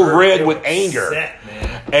was so red with anger. Upset,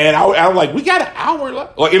 man. And I'm like, we got an hour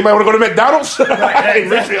left. Like, anybody want to go to McDonald's? Right,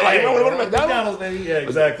 exactly. Anybody want to go to McDonald's? Baby. Yeah,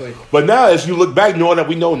 exactly. But now, as you look back, knowing that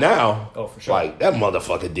we know now, for sure. Like, that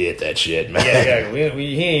motherfucker did that shit, man. Yeah.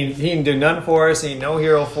 He didn't do nothing for us. He ain't no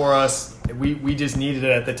hero for us. We just needed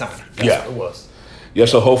it at the time. That's what it was. Yeah,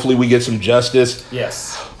 so hopefully we get some justice.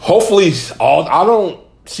 Yes. Hopefully, I don't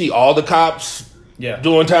see all the cops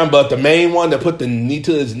doing time, but the main one that put the knee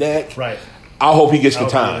to his neck. Right. I hope he gets the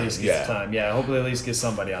Hopefully time. At least gets the time. Yeah, hopefully at least get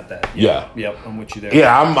somebody out that. Yeah. Yep, I'm with you there.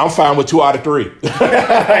 Yeah, I'm fine with 2 out of 3.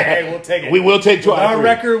 Hey, we'll take it. We will take 2 out of 3. Our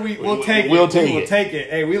record, we'll take it. We'll take it.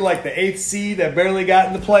 Hey, we like the 8th seed that barely got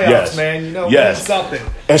in the playoffs, man. You know, yes. something.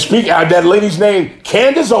 And speaking of that lady's name,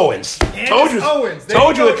 Candace Owens. Told you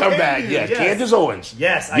to come back. Yes. Candace Owens.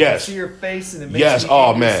 Yes, I can see her face, and it makes me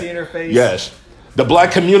man. seeing her face. Yes. The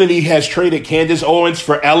black community has traded Candace Owens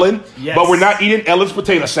for Ellen, but we're not eating Ellen's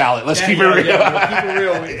potato salad. Let's keep it real. Yeah, we'll keep it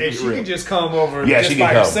real. Hey, she can just come over just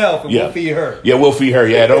by herself, and we'll feed her. Yeah, we'll feed her.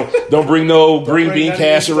 Yeah, don't bring no green bean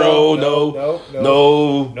casserole.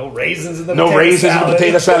 No raisins in the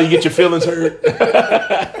potato salad. You get your feelings hurt.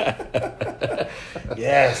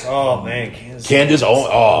 Yes. Oh man, Candace Owens.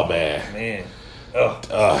 Oh man.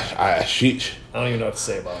 I don't even know what to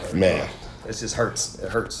say about her. Man. It just hurts. It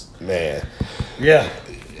hurts. Man. Yeah.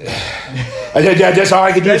 That's all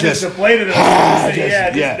I can do. Just deflated.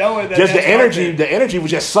 Knowing that just the energy. The energy was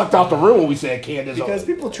just sucked out the room when we said Candace. Because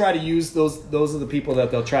people try to use those are the people that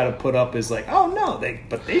they'll try to put up as like, oh no,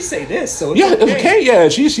 but they say this, so it's okay. Yeah,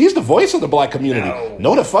 she's the voice of the black community.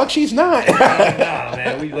 No, the fuck she's not. Nah,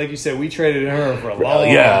 man. Like you said, we traded her for a long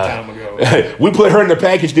time ago. We put her in the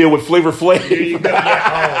package deal with Flavor Flav. Here you go.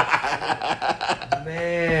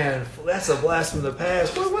 Man, that's a blast from the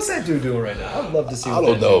past. What's that dude doing right now? I'd love to see. I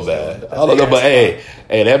don't know, man. I don't know, but hey,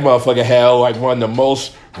 that motherfucker had like one of the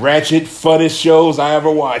most ratchet, funnest shows I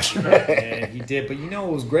ever watched. Man, he did. But you know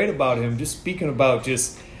what was great about him? Just speaking about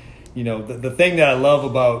the thing that I love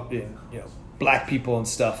about black people and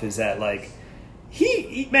stuff is that like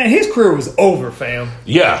he his career was over, fam.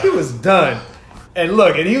 Yeah, he was done. And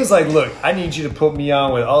he was like, look, I need you to put me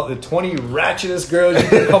on with all the 20 ratchetest girls you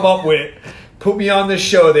can come up with. Put me on this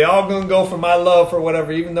show. They all gonna go for my love for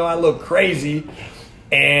whatever, even though I look crazy,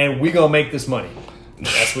 and we gonna make this money.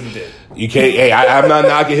 That's what he did. You can't. Hey, I'm not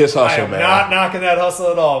knocking his hustle, man. Not knocking that hustle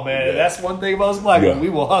at all, man. Yeah. That's one thing about us black people. We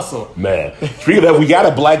will hustle, man. Speaking of that, we got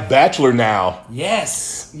a black bachelor now.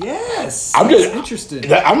 Yes. I'm just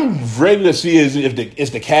interested. I'm ready to see is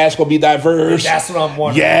the cast gonna be diverse. That's what I'm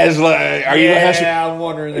wondering. Yes, are you gonna have some? I'm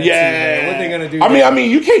wondering that too, man. What they gonna do? I mean,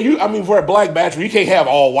 you can't. For a black bachelor, you can't have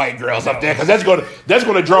all white girls up there because that's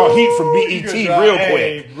gonna draw heat from BET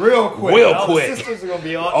real quick. All the sisters are gonna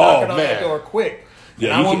be knocking on that door quick.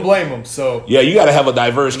 Yeah, I wouldn't blame them. So you got to have a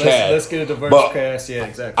diverse cast. Let's get a diverse cast. Yeah,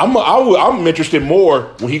 exactly. I'm interested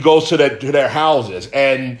more when he goes to their houses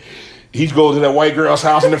and he goes to that white girl's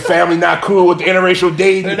house and the family not cool with the interracial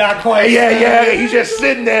dating. They're not quite. Yeah. He's just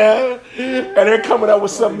sitting there and they're coming up with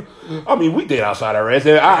something. I mean, we did outside our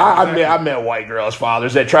residence. I met white girls'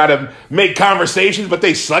 fathers that try to make conversations, but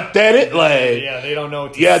they sucked at it. Like, they don't know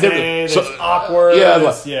what to say. It's awkward.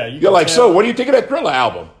 You're like, so what do you think of that Thriller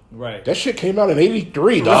album? Right. That shit came out in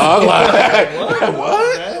 '83, dog. Like,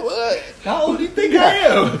 what? How old do you think I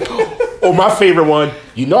am? Or my favorite one,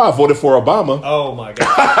 I voted for Obama. Oh my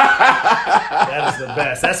God. That is the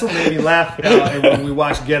best. That's what made me laugh when we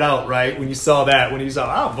watched Get Out, right? When you saw that, when you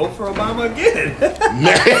saw, I'll vote for Obama again.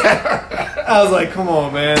 I was like, come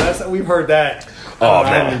on, man. We've heard that how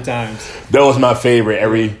many times. That was my favorite.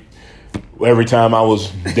 Every time I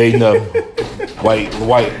was dating a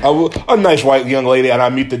a nice white young lady, and I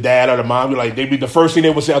meet the dad or the mom, the first thing they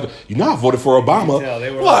would say, I voted for Obama.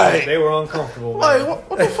 They were uncomfortable. Like,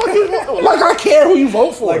 what the fuck is like? I care who you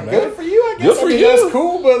vote for, man. Good for you, I guess. Good for you. That's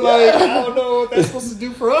cool, but I don't know what that's supposed to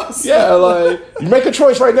do for us. Yeah, you make a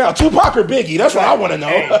choice right now: Tupac or Biggie. That's what I want to know.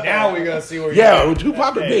 Hey, now we're gonna see where you're going.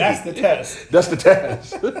 Tupac or Biggie. That's the test. That's the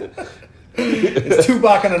test. It's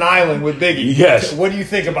Tupac on an island with Biggie. Yes. What do you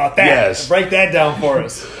think about that? Yes. Break that down for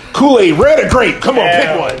us. Kool-Aid, red or grape? Come on,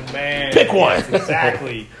 pick one. Man. Pick one. Yes,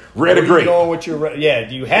 exactly. Red or grape? Going with your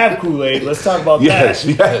do you have Kool-Aid? Let's talk about that.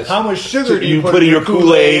 Yes. How much sugar do you put in your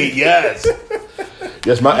Kool-Aid? Yes.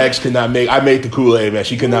 Yes, my ex could not make. I made the Kool-Aid, man.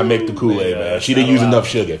 She could not make the Kool-Aid, man. She didn't use enough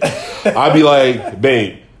sugar. I'd be like,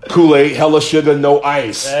 babe, Kool-Aid, hella sugar, no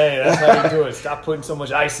ice. Hey, that's how you do it. Stop putting so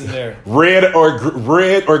much ice in there. Red or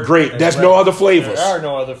grape. That's no other flavors. There are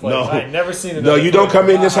no other flavors. No. I've never seen it. No, you don't come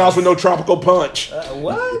in this house with no tropical punch.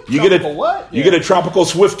 What? You get a tropical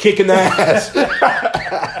swift kick in the ass.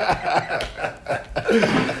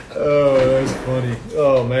 Oh, that's funny.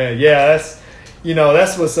 Oh man, yeah,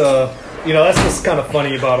 that's what's kind of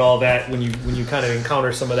funny about all that when you kind of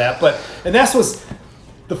encounter some of that. And that's what's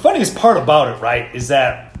the funniest part about it, right? Is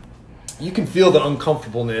that you can feel the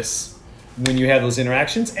uncomfortableness when you have those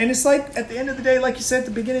interactions. And it's like, at the end of the day, like you said at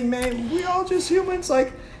the beginning, man, we all just humans.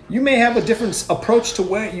 Like, you may have a different approach to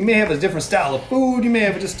you may have a different style of food, you may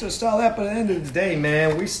have just a style of that, but at the end of the day,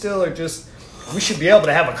 man, we still are just we should be able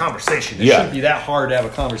to have a conversation. It shouldn't be that hard to have a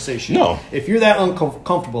conversation. No. If you're that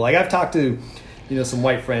uncomfortable, like I've talked to, some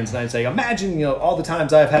white friends, and I'd say, imagine, all the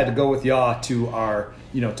times I've had to go with y'all to our,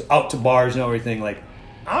 out to bars and everything. Like,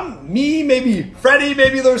 I'm me, maybe Freddie,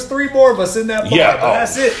 maybe there's 3 more of us in that bar, but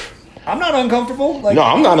that's it. I'm not uncomfortable. Like, no,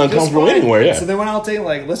 I'm not uncomfortable anywhere. Yeah. So then when I'll tell you,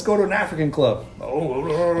 like, let's go to an African club. Oh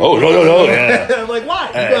no. Yeah. I'm like, why?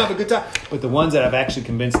 You don't have a good time. But the ones that I've actually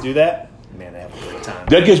convinced to do that, man, they have a great time.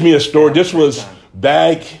 That gives me a story. This was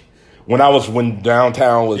back when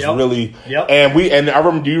downtown was really, and I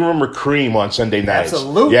remember. Do you remember Cream on Sunday nights?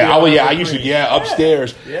 Absolutely. Yeah, I used to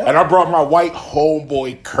upstairs, and I brought my white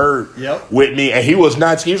homeboy Kurt with me, and he was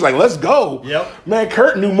nuts. He was like, "Let's go." Man,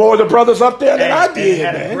 Kurt knew more of the brothers up there than I did,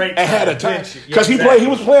 man. And had a time because he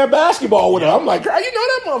was playing basketball with him. I'm like, "You know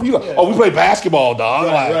that motherfucker?" He's like, "Oh, we play baskall,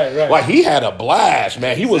 dog." Like he had a blast,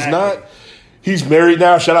 man. He was not. He's married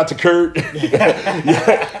now. Shout out to Kurt.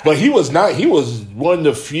 But he was not. He was one of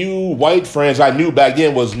the few white friends I knew back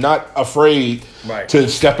then was not afraid to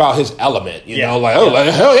step out his element. You know, like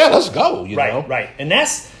hell yeah, let's go. You know? Right.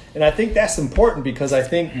 And I think that's important because I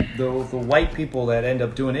think the white people that end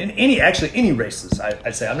up doing any races,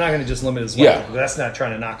 I'd say I'm not going to just limit it as white people. That's not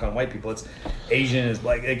trying to knock on white people. It's Asian, is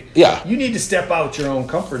like you need to step out your own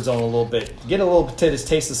comfort zone a little bit, get a little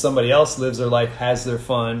taste of somebody else lives their life, has their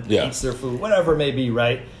fun, eats their food, whatever it may be,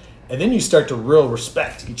 right? And then you start to real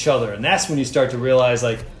respect each other, and that's when you start to realize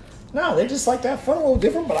like, no, they just like to have fun a little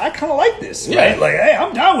different, but I kind of like this, right? Like, hey,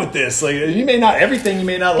 I'm down with this. Like, everything you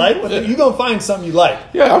may not like, but you're going to find something you like.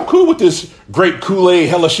 Yeah, I'm cool with this grape Kool-Aid,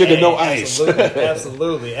 hella sugar, no ice.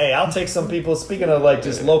 Absolutely. Hey, I'll take some people, speaking of like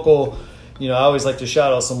just local, I always like to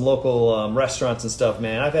shout out some local restaurants and stuff,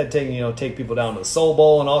 man. I've had to take people down to the Soul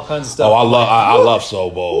Bowl and all kinds of stuff. Oh, I love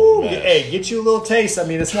Soul Bowl. Hey, get you a little taste. I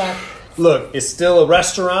mean, it's not... Look, it's still a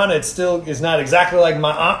restaurant. It's not exactly like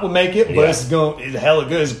my aunt would make it, but it's hella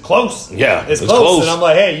good. It's close. Yeah, it's close. And I'm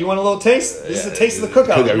like, hey, you want a little taste? This is a taste of the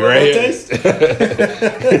cookout. You want a little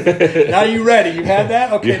taste? Now you ready? You had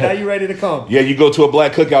that? Okay, now you ready to come? Yeah, you go to a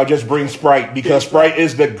black cookout, just bring Sprite because Sprite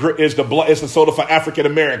is the soda for African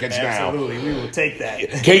Americans now. Absolutely, we will take that.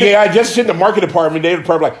 KKI just in the market department. They're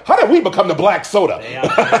probably like, how did we become the black soda? They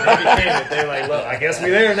became it. They're like, look, I guess we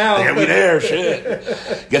there now. Yeah, we there.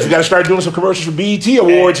 Shit. Guess we got to start doing some commercials for BET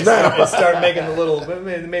Awards now. And start making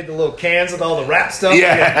they made the little cans with all the rap stuff.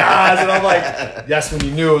 Yeah. And I'm like, that's when you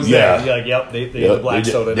knew it was there. You're like, yep, they're the black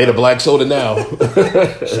soda now. They're the black soda now.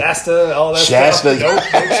 Shasta, all that stuff. No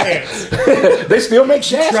chance. They still make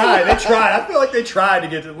Shasta? They tried. I feel like they tried to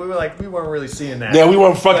get to, we weren't really seeing that. Yeah, we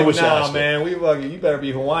weren't fucking with Shasta. Nah, man, you better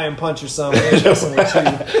be Hawaiian Punch or something. With you.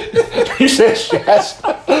 You said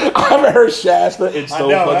Shasta? I haven't heard Shasta. It's so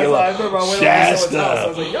fucking loud. I remember I went over to someone's house. I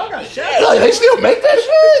was like, y'all got Shasta? Like, they still make that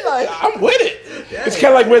shit? Like, I'm with it. Yeah, it's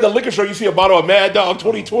kind of like where the liquor store, you see a bottle of Mad Dog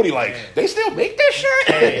 2020. Like, they still make that shit?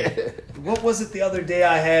 Hey, what was it the other day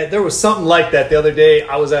I had? There was something like that the other day.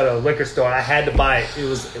 I was at a liquor store. I had to buy it. It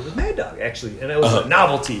was Mad Dog, actually. And it was a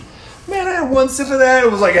novelty. Man, I had one sip of that.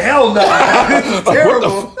 It was like, hell no. It's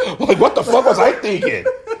terrible. What the fuck was I thinking?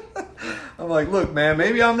 I'm like, look, man,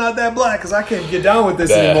 maybe I'm not that black because I can't get down with this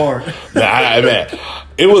anymore. Man,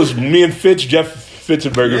 it was me and Jeff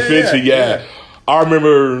Fitzenberger. Yeah. I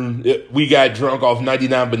remember we got drunk off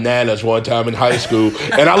 99 Bananas one time in high school,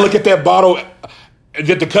 and I look at that bottle,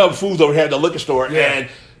 get the Cub Foods over here at the liquor store, and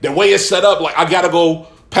the way it's set up, like I gotta go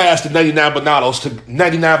past the 99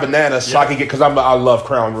 Bananas so I can get, because I love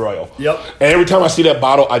Crown Royal. Yep. And every time I see that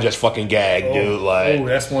bottle, I just fucking gag, dude. Like, oh,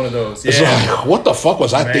 that's one of those. It's like, what the fuck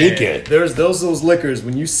was I thinking? There's those liquors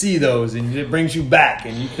when you see those and it brings you back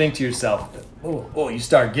and you think to yourself, oh, you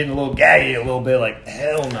start getting a little gaggy a little bit, like,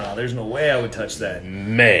 hell no, there's no way I would touch that.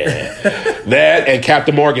 Man. That and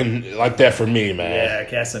Captain Morgan, like that for me, man. Yeah,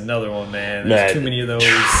 that's another one, man. There's too many of those.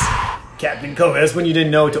 Captain Coke. That's when you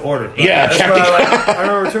didn't know what to order. Right? Yeah, that's Captain Coke. I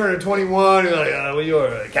remember turning 21 and like, what do you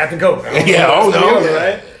order? Captain Coke.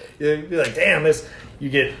 Right? You'd be like, damn,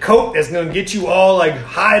 you get Coke that's going to get you all like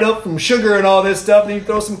hied up from sugar and all this stuff. Then you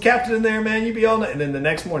throw some Captain in there, man, you'd be all night. And then the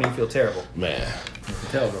next morning you feel terrible. Man. You can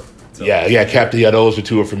tell, bro. So. Yeah, Captain. Yeah, those are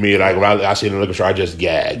two for me. Like when I see the liquor store, I just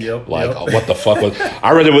gag. What the fuck was?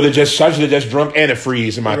 I should have just drunk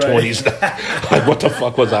antifreeze in my 20s. Like what the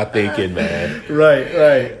fuck was I thinking, man? Right.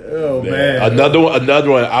 Oh man. Another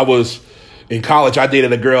one. I was in college. I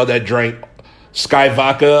dated a girl that drank Sky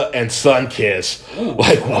Vodka and Sunkiss.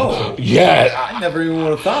 I never even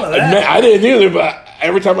would have thought of that. Man, I didn't either. But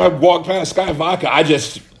every time I walk past Sky Vodka, I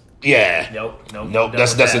just Nope.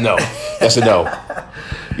 That's a no. That's a no.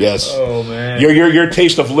 Yes. Oh man. Your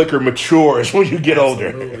taste of liquor matures when you get older.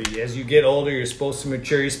 As you get older, you're supposed to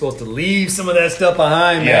mature. You're supposed to leave some of that stuff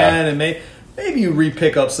behind, man. And maybe you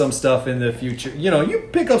re-pick up some stuff in the future. You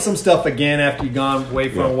pick up some stuff again after you've gone away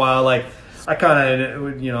for a while. Like, I kind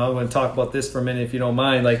of, I want to talk about this for a minute if you don't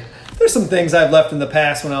mind. Like, there's some things I've left in the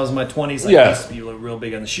past when I was in my 20s. Like, I used to be real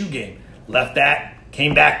big on the shoe game. Left that,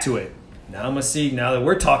 came back to it. Now I'm going to see, now that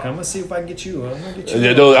we're talking, I'm going to see if I can get you.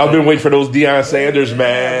 I've been waiting for those Deion Sanders,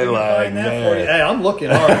 man. Like, man. Hey, I'm looking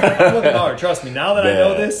hard. Trust me. Now that I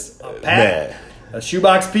know this, Pat,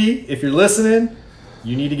 Shoebox P, if you're listening,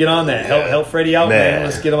 you need to get on that. Help Freddie out, man.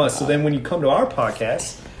 Let's get him on. So then when you come to our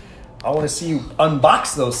podcast, I want to see you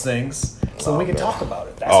unbox those things so we can talk about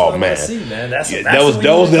it. That's what I want to see, man. That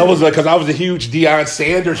was because I was a huge Deion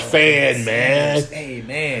Sanders fan, man. Hey,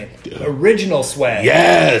 man. Original swag.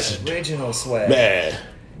 Yes. Original swag. Man.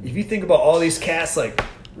 If you think about all these cats like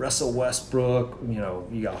Russell Westbrook,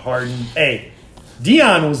 you got Harden. Hey,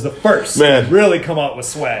 Deion was the first to really come out with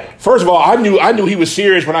swag. First of all, I knew he was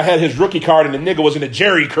serious when I had his rookie card and the nigga was in a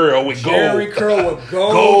Jerry curl with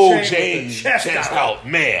gold chain chest out.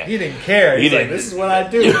 Man. He didn't care. He's like, this is what I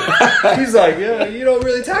do. He's like, you don't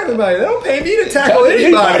really tackle anybody. They don't pay me to tackle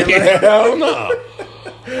anybody. Hell no.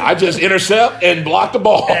 I just intercept and block the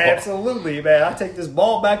ball. Absolutely, man. I take this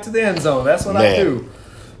ball back to the end zone. That's what I do.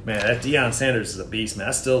 Man, that Deion Sanders is a beast, man.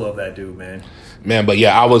 I still love that dude, man. Man, but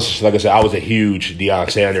yeah, I was a huge Deion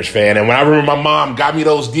Sanders fan. And when I remember my mom got me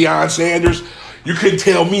those Deion Sanders, you couldn't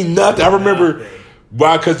tell me nothing. I remember,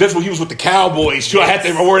 because that's when he was with the Cowboys, too. I had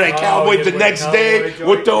to wear that Cowboy the next day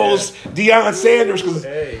with those Deion Sanders. Because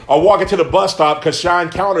I walk into the bus stop because Sean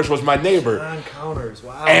Counters was my neighbor. Sean Counters,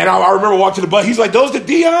 wow. And I remember walking to the bus. He's like, those the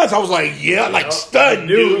Deons? I was like, stunned,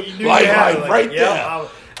 dude. Like right there.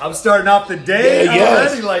 I'm starting off the day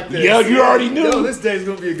already like this. Yeah, you already knew. No, this day's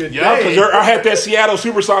going to be a good day. Yeah, because I had that Seattle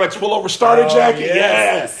Supersonics pullover starter jacket.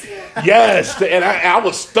 Yes. And I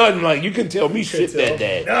was stunned. Like, you couldn't tell me shit that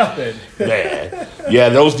day. Nothing. Man. Yeah,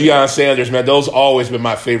 those Deion Sanders, man, those always been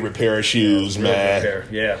my favorite pair of shoes, man.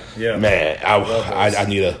 Yeah. Man, I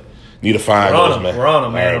need to find those, man. We're on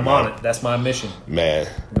them, man. I'm on it. That's my mission. Man.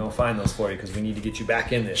 We're going to find those for you because we need to get you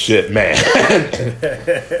back in this. Shit, man.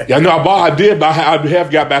 Yeah, no, I have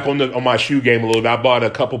got back on my shoe game a little bit. I bought a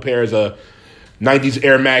couple pairs of 90s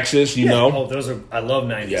Air Maxes, you know. Oh, I love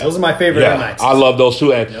 90s. Yeah. Those are my favorite Air Maxes. I love those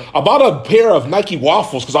too. And I bought a pair of Nike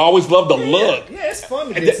Waffles because I always love the look. Yeah, it's fun.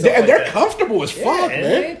 And they're comfortable as fuck, man.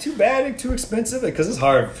 They ain't too bad, ain't too expensive because it's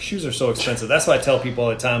hard. Shoes are so expensive. That's why I tell people all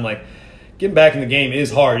the time, like, getting back in the game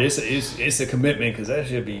is hard. It's a commitment because that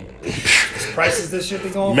should be prices. This shit be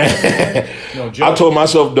going man. No joke. I told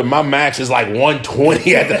myself that my max is like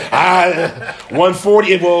 120 at the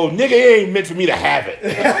 140. Well, nigga, it ain't meant for me to have it.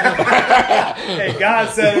 Hey, God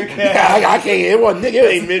said it can't. I can't. Nigga,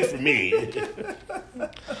 it ain't meant for me.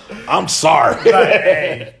 I'm sorry.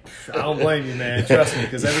 Hey, I don't blame you, man. Trust me,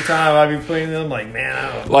 because every time I be playing them, I'm like, man,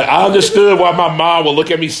 I don't know. Like, I understood why my mom would look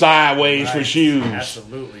at me sideways for shoes.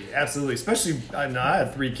 Absolutely. Especially, I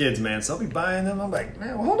had 3 kids, man, so I'll be buying them. I'm like,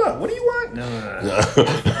 man, well, hold up. What do you want? No.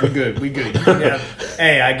 We good.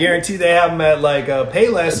 Hey, I guarantee they have them at, like,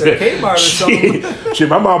 Payless or Kmart or something. Shit,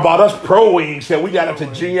 my mom bought us Pro Wings. Said we got up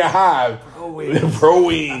to junior high. Pro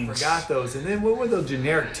Wings. I forgot those. And then what were those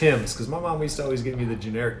generic Tims? Because my mom used to always give me the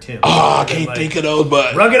generic Tims. Oh, I can't think of those,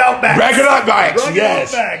 but Rugged Outbacks.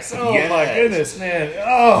 Yes. Oh my goodness, man.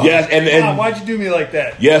 Oh yes, and Mom, why'd you do me like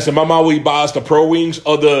that? Yes, and my mom would buy us the Pro Wings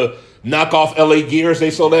or the knockoff LA Gears.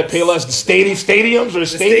 They sold that Payless stadiums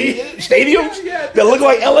that look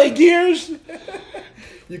like LA Gears.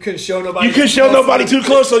 You couldn't show nobody. Too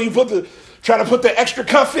close, so you try to put the extra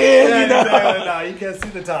cuff in. No, you can't see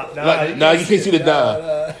the top. You can't see the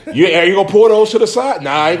top. You gonna pour those to the side?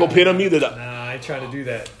 Nah, I ain't gonna pin them either. Nah, I ain't trying to do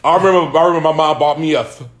that. I remember my mom bought me a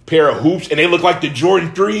pair of hoops, and they looked like the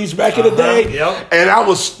Jordan 3s back in the day. Yep. And I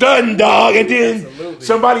was stunned, dog. And then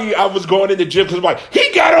I was going in the gym because I'm like,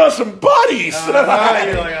 he got on some buddies.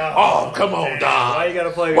 Oh, come on, dog. Why you gotta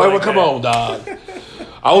play? Come on, dog.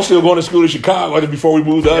 I was still going to school in Chicago before we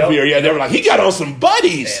moved up here. Yeah, they were like, he got on some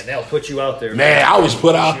buddies. Man, they'll put you out there. Man, I was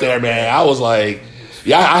put out there, man. I was like,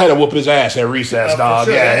 I had to whoop his ass at recess, dog.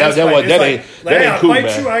 Sure, yeah, that ain't cool,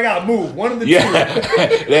 man. I got to move. One of the two.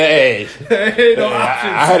 Hey, ain't no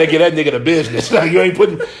options. I had to get that nigga to business. You ain't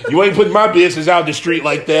putting my business out the street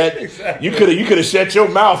like that. Exactly. You could have shut your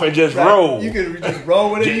mouth and just roll. You could just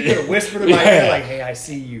roll with it. You could have whispered in my ear like, "Hey, I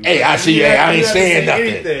see you." Hey, I see you. I ain't saying nothing.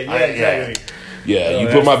 Anything. Yeah, exactly. Yeah, you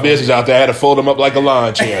put my business out there. I had to fold them up like a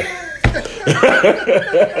lawn chair.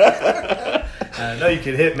 I know you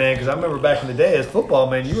could hit, man, because I remember back in the day as football,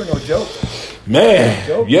 man, you were no joke.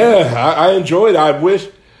 Man, yeah, I enjoyed it. I wish,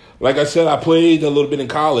 like I said, I played a little bit in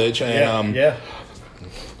college. And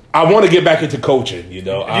I want to get back into coaching, you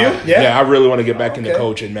know. Yeah, I really want to get back into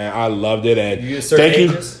coaching, man. I loved it, and thank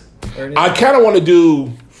you. I kind of want to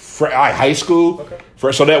do high school,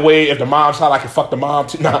 so that way if the mom's hot, I can fuck the mom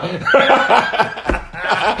too. Nah.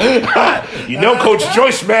 You know, Coach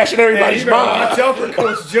Joyce smashing everybody's mom. Watch out for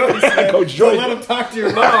Coach Joyce. Man. Coach Joyce. Don't let him talk to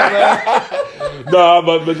your mom, man.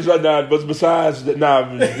 but besides,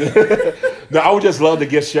 I would just love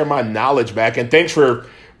to share my knowledge back, and thanks for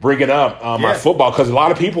bringing up my football, because a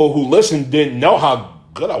lot of people who listen didn't know how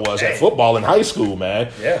good I was at football in high school,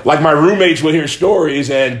 man. Yeah. Like my roommates would hear stories,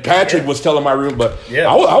 and Patrick was telling my room, but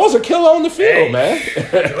I was a killer on the field, man.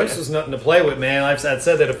 Joyce was nothing to play with, man. I've said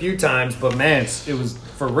that a few times, but man, it was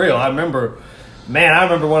for real. I remember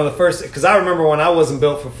one of the first, because I remember when I wasn't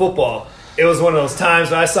built for football. It was one of those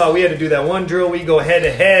times when we had to do that one drill. We go head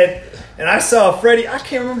to head. And I saw Freddie. I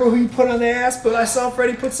can't remember who you put on the ass, but I saw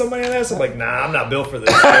Freddie put somebody on the ass. I'm like, nah, I'm not built for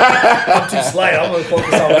this. I'm too slight. I'm going to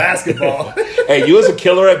focus on basketball. Hey, you was a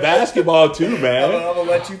killer at basketball too, man. I'm going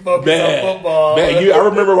to let you focus on football. Man, I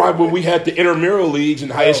remember when we had the intramural leagues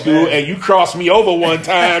in high school, and you crossed me over one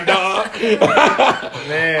time, dog.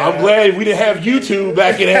 Man, I'm glad we didn't have YouTube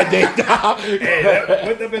back in that day, dog. Hey, that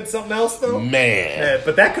wouldn't have been something else, though. Man. Yeah,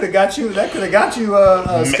 but that could have got you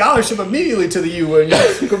a scholarship immediately to the U when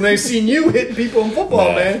they seen you hitting people in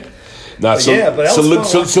football, man. Nah,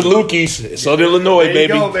 Salukis, Southern Illinois, there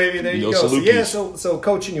baby. You go, baby. There you go. So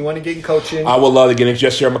coaching, you want to get in coaching? I would love to get in,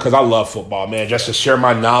 just share, because I love football, man. Just to share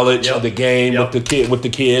my knowledge of the game with the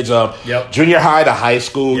kids. Junior high to high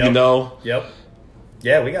school, you know. Yep.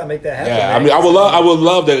 Yeah, we gotta make that happen. Yeah, man. I mean, I would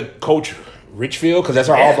love to coach Richfield, because that's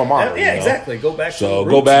our alma mater. Yeah, exactly. Go back. To the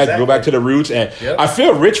roots, go back to the roots, and I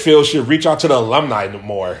feel Richfield should reach out to the alumni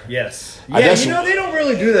more. Yes. Yeah, they don't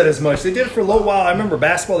really do that as much. They did it for a little while. I remember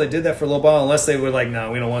basketball, they did that for a little while, unless they were like, no,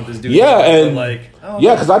 we don't want this dude. Yeah, and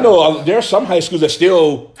because I know there are some high schools that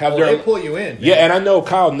still have they pull you in. Yeah, and I know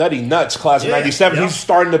Kyle Nutty Nuts, class of 97, he's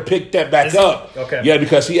starting to pick that back up. Okay. Yeah,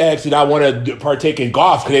 because he asked, did I want to partake in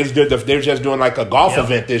golf? Because they were just doing like a golf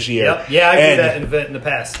event this year. Yep. Yeah, I did that event in the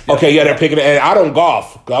past. Okay, they're picking it. And I don't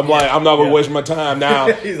golf. I'm like, I'm not going to waste my time now.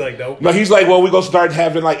 He's like, nope. No, he's like, well, we're going to start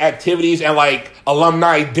having like activities and like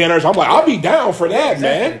alumni dinners. I'm like, I'll be down for that,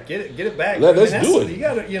 man. Get it back. Let's do it. You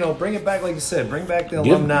got to, bring it back, like you said. Bring back the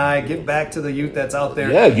alumni. Give back to the youth that's out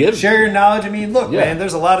there. Yeah, share your knowledge. I mean, look, man,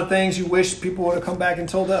 there's a lot of things you wish people would have come back and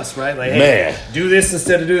told us, right? Like, hey, do this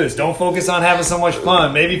instead of do this. Don't focus on having so much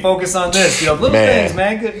fun. Maybe focus on this. Little things,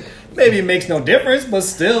 man. Maybe it makes no difference, but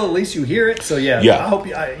still, at least you hear it. So I hope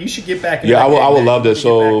you should get back. I would love to.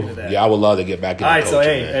 So I would love to get back. All right, so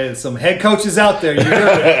hey, some head coaches out there, you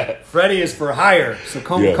heard it. Freddie is for hire, so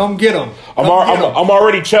come get him. I'm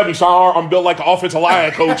already chubby, so I'm built like an offensive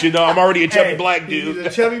line coach. You know, I'm already a chubby black dude. He's a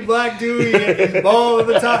chubby black dude. He's bald at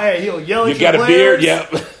the top. Hey, he'll yell at you. You got a beard, yeah.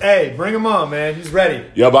 Hey, bring him on, man. He's ready.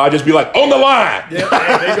 Yeah, but I'll just be like, on the line. Yeah,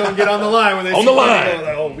 they're gonna get on the line when they on see the line.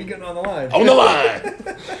 Like, oh, we getting on the line. On the line.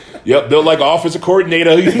 Yep, built like an offensive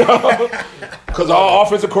coordinator, you know, because all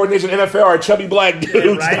offensive coordinators in the NFL are chubby black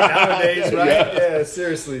dudes. Right, nowadays, right? Yeah,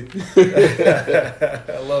 seriously.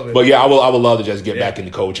 I love it. But I would love to just get back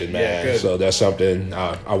into coaching, man. Yeah, so that's something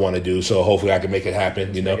I want to do. So hopefully I can make it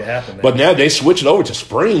happen, you know. Make it happen, man. But now they switched it over to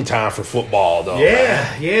springtime for football, though.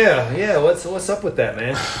 Yeah. What's up with that,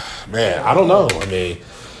 man? Man, I don't know. I mean,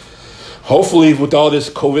 hopefully with all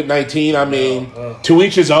this COVID-19, I mean, to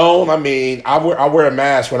each his own. I mean, I wear a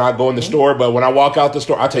mask when I go in the store, but when I walk out the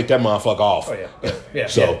store, I take that motherfucker off. Oh yeah.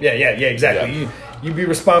 Exactly. Yeah. You be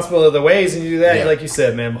responsible of the ways, and you do that, like you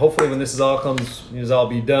said, man. Hopefully, when this is all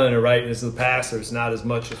be done, or right, this is the past, or it's not as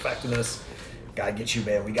much affecting us. Gotta get you,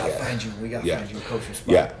 man. We gotta find you. We gotta find you a coaching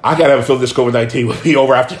spot. Yeah, I gotta have a feel this COVID-19 will be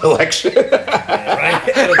over after the election. Right?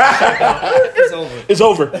 It's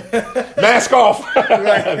over. Mask off.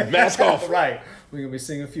 Right. Mask off. Right. We're gonna be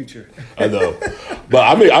singing Future. I know, but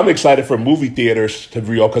I'm excited for movie theaters to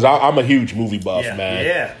reopen because I'm a huge movie buff,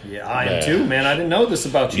 man. Yeah, I am too, man. I didn't know this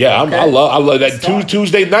about you. Yeah, okay. I love that.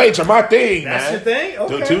 Tuesday nights are my thing. That's your thing.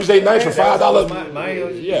 Okay. Tuesday nights for $5.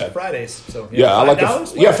 My Fridays. So I like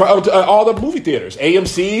for all the movie theaters,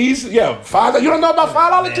 AMC's. Yeah, $5. You don't know about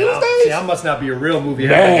 $5 Tuesdays? See, I must not be a real movie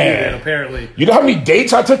man. Apparently, you know how many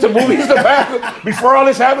dates I took to movies before all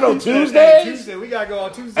this happened on Tuesdays? Tuesday, we gotta go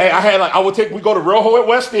on Tuesday. Hey, we go to Rojo at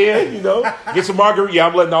West End, you know, get some margarita. Yeah,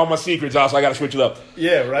 I'm letting all my secrets out, so I got to switch it up.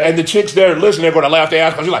 Yeah, right. And the chicks there listening, they're going to laugh their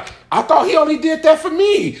ass because you're like, I thought he only did that for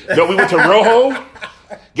me. No, we went to Rojo,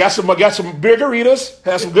 got some margaritas,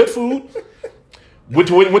 had some good food. Went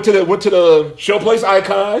to the Showplace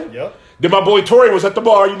Icon. Yep. Then my boy Tori was at the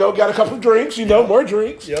bar, got a couple of drinks, more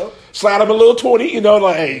drinks. Yep. Slide him a little 20,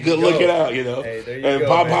 like, hey, good looking out, Hey, there you and go,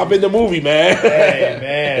 pop in the movie, man. Hey,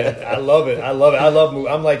 man, I love it. I love movies.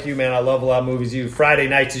 I'm like you, man. I love a lot of movies. Friday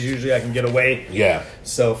nights is usually I can get away. Yeah.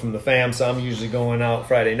 So from the fam, I'm usually going out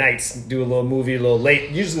Friday nights, do a little movie, a little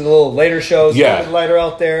late, usually a little later shows, a little lighter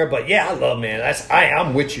out there. But yeah, I love, man.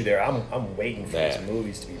 I'm with you there. I'm waiting for these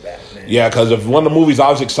movies to be back, man. Yeah, because one of the movies I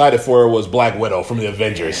was excited for was Black Widow from the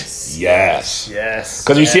Avengers. Yes.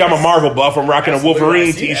 Because you see, I'm a Marvel buff. I'm rocking a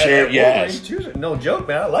Wolverine t-shirt. Yes. No joke,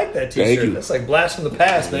 man. I like that t-shirt. That's like blast from the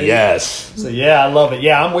past, man. Yes. So yeah, I love it.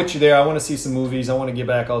 Yeah, I'm with you there. I want to see some movies. I want to get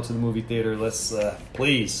back out to the movie theater. Let's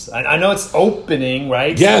please. I know it's opening,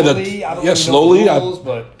 right? Yeah, slowly.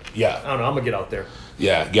 But yeah, I don't know. I'm gonna get out there.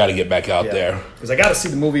 Yeah, got to get back out there because I got to see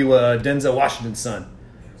the movie with Denzel Washington's son.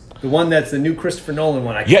 The one that's the new Christopher Nolan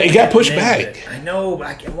one. It got pushed back. I know,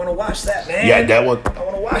 but I want to watch that, man. Yeah, that one. I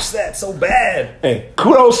want to watch that so bad. Hey,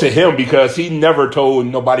 kudos to him because he never told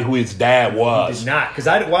nobody who his dad was. He did not, because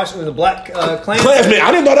I watched him in the Black Klansman.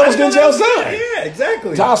 I didn't know that was Denzel's son. Yeah,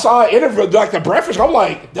 exactly. So I saw an interview with Dr. Breakfast. I'm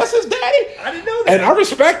like, that's his daddy? I didn't know that. And I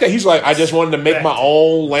respect that. He's like, I just wanted to make my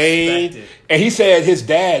own lane. And he said his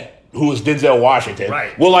dad, who was Denzel Washington,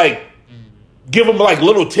 will give him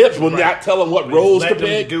little tips, will not tell him what roles to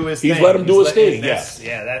pick. He's let him do his thing. That's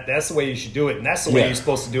the way you should do it, and that's the way you're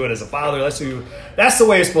supposed to do it as a father. That's the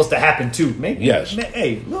way it's supposed to happen too.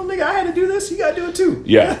 Hey, little nigga, I had to do this. You gotta do it too.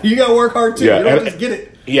 Yeah, you gotta work hard too. You don't just get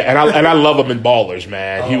it. Yeah, and I love him in Ballers,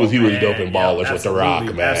 man. He was dope in Ballers with The Rock,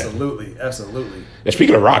 man. Absolutely. And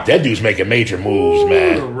speaking of Rock, that dude's making major moves,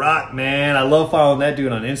 man. The Rock, man. I love following that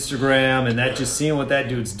dude on Instagram and just seeing what that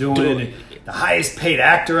dude's doing. And the highest paid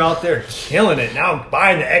actor out there, killing it. Now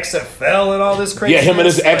buying the XFL and all this crazy. Yeah, him and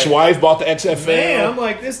his ex-wife bought the XFL. Man, I'm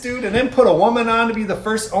like, this dude, and then put a woman on to be the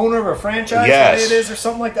first owner of a franchise. Yes, it is, or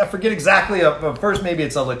something like that. I forget exactly. First, maybe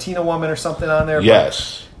it's a Latina woman or something on there.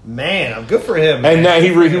 Yes. Man, I'm good for him. And now he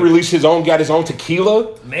released got his own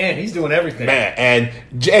tequila. Man, he's doing everything. Man, and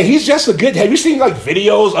he's just a good. Have you seen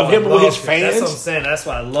videos of him with his fans? That's what I'm saying. That's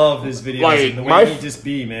why I love his videos. And the way he just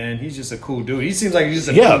be, man. He's just a cool dude. He seems like he's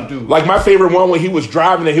just a cool dude. Like my favorite one when he was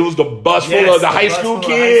driving and he was the bus full of the high school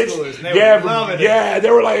kids. They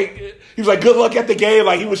were like. He was like, good luck at the game.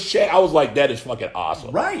 Like, he was I was like, that is fucking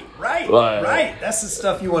awesome. Right. That's the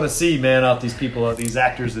stuff you want to see, man, out these people, these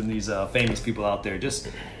actors and these famous people out there. Just,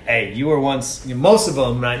 hey, you were once, most of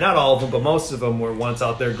them, right? Not all of them, but most of them were once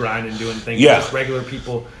out there grinding, doing things. Yeah. Just regular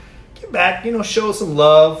people. Get back, show some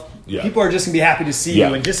love. Yeah. People are just going to be happy to see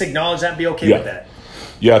you and just acknowledge that and be okay with that.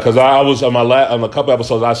 Yeah, because I was on on a couple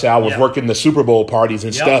episodes. I said I was working the Super Bowl parties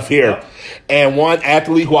and stuff here, and one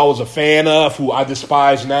athlete who I was a fan of, who I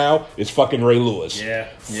despise now, is fucking Ray Lewis.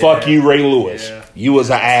 Fuck you, Ray Lewis. You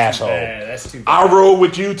was an asshole. That's too bad. I rode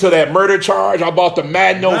with you to that murder charge. I bought the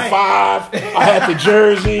Madden 05. I had the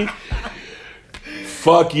jersey.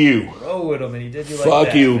 Fuck you. Roll with him, and he did you like that.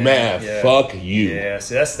 Fuck you, man. Fuck you. Yeah,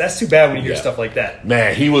 see, that's too bad when you hear stuff like that.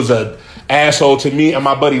 Man, he was an asshole to me and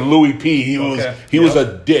my buddy Louis P. He was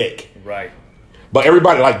a dick. Right. But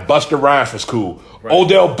everybody, like Busta Rhymes was cool. Right.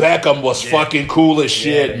 Odell Beckham was fucking cool as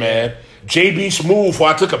shit, man. JB Smooth, who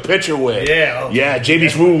I took a picture with. JB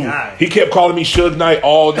Smooth. He kept calling me Suge Knight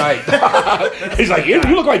all night. He's like, you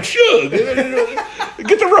look like Suge.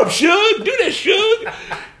 Get the rope, Suge. Do that, Suge.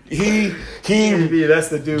 That's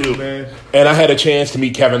the dude, man. And I had a chance to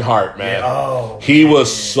meet Kevin Hart, man. He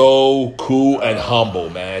was so cool and humble,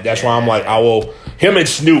 man. That's why I'm like, him and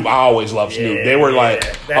Snoop, I always love Snoop. They were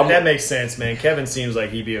like... That makes sense, man. Kevin seems like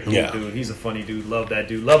he'd be a cool dude. He's a funny dude. Love that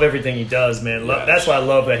dude. Love everything he does, man. That's why I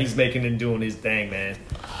love that he's making and doing his thing, man.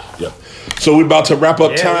 Yeah. So we're about to wrap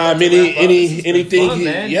up time. Anything? Fun,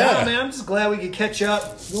 man. Yeah, man. I'm just glad we could catch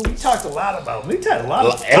up. We talked a lot of topics, man. A lot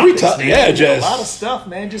of stuff,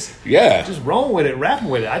 man. Just rolling with it, rapping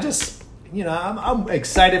with it. I'm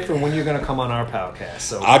excited for when you're going to come on our podcast.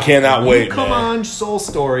 So I cannot wait. Come on, Soul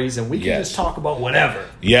Stories, and we can just talk about whatever.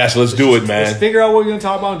 Yes, let's do it, man. Let's figure out what we're going to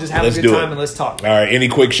talk about and just have a good time and let's talk. All right, any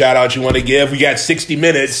quick shout outs you want to give? We got 60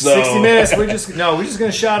 minutes. So. 60 minutes. We're just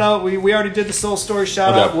going to shout out. We already did the Soul Story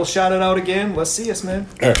shout out. We'll shout it out again. Let's see us, man.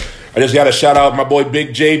 All right. I just got to shout out my boy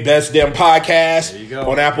Big J, Best Damn Podcast. There you go.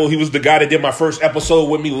 On Apple. He was the guy that did my first episode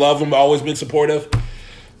with me. Love him. Always been supportive.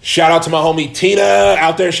 Shout out to my homie Tina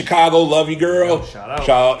out there in Chicago. Love you, girl.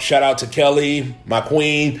 Shout out to Kelly, my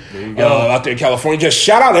queen, out there in California. Just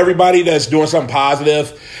shout out everybody that's doing something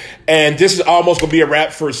positive. And this is almost going to be a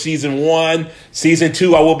wrap for season 1. Season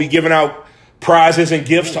 2, I will be giving out prizes and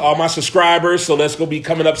gifts to all my subscribers. So that's going to be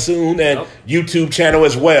coming up soon, and YouTube channel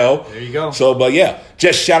as well. There you go. So, but yeah,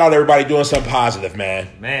 just shout out everybody doing something positive, man.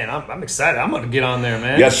 Man, I'm excited. I'm going to get on there,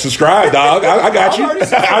 man. Yes, subscribe, dog. I got you. I'm already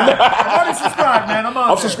subscribed, man.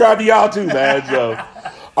 I'm subscribed to y'all too, man. So.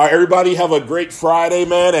 All right, everybody, have a great Friday,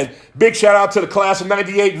 man. And big shout out to the class of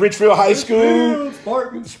 98, Richfield High School.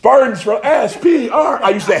 Spartans from SPR.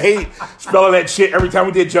 I used to hate spelling that shit every time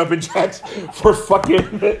we did jumping jacks for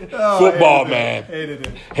fucking football, man.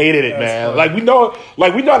 Hated it, man. Funny. Like we know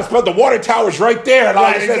how to spell the water towers right there. And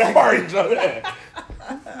I said Spartans.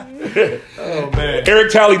 Oh, man. Eric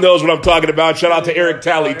Talley knows what I'm talking about. Shout out to Eric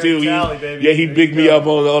Talley, too. He bigged me up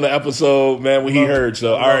on the episode, man, when he heard.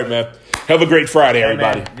 So, all right, man. Have a great Friday,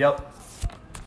 everybody. Man. Yep.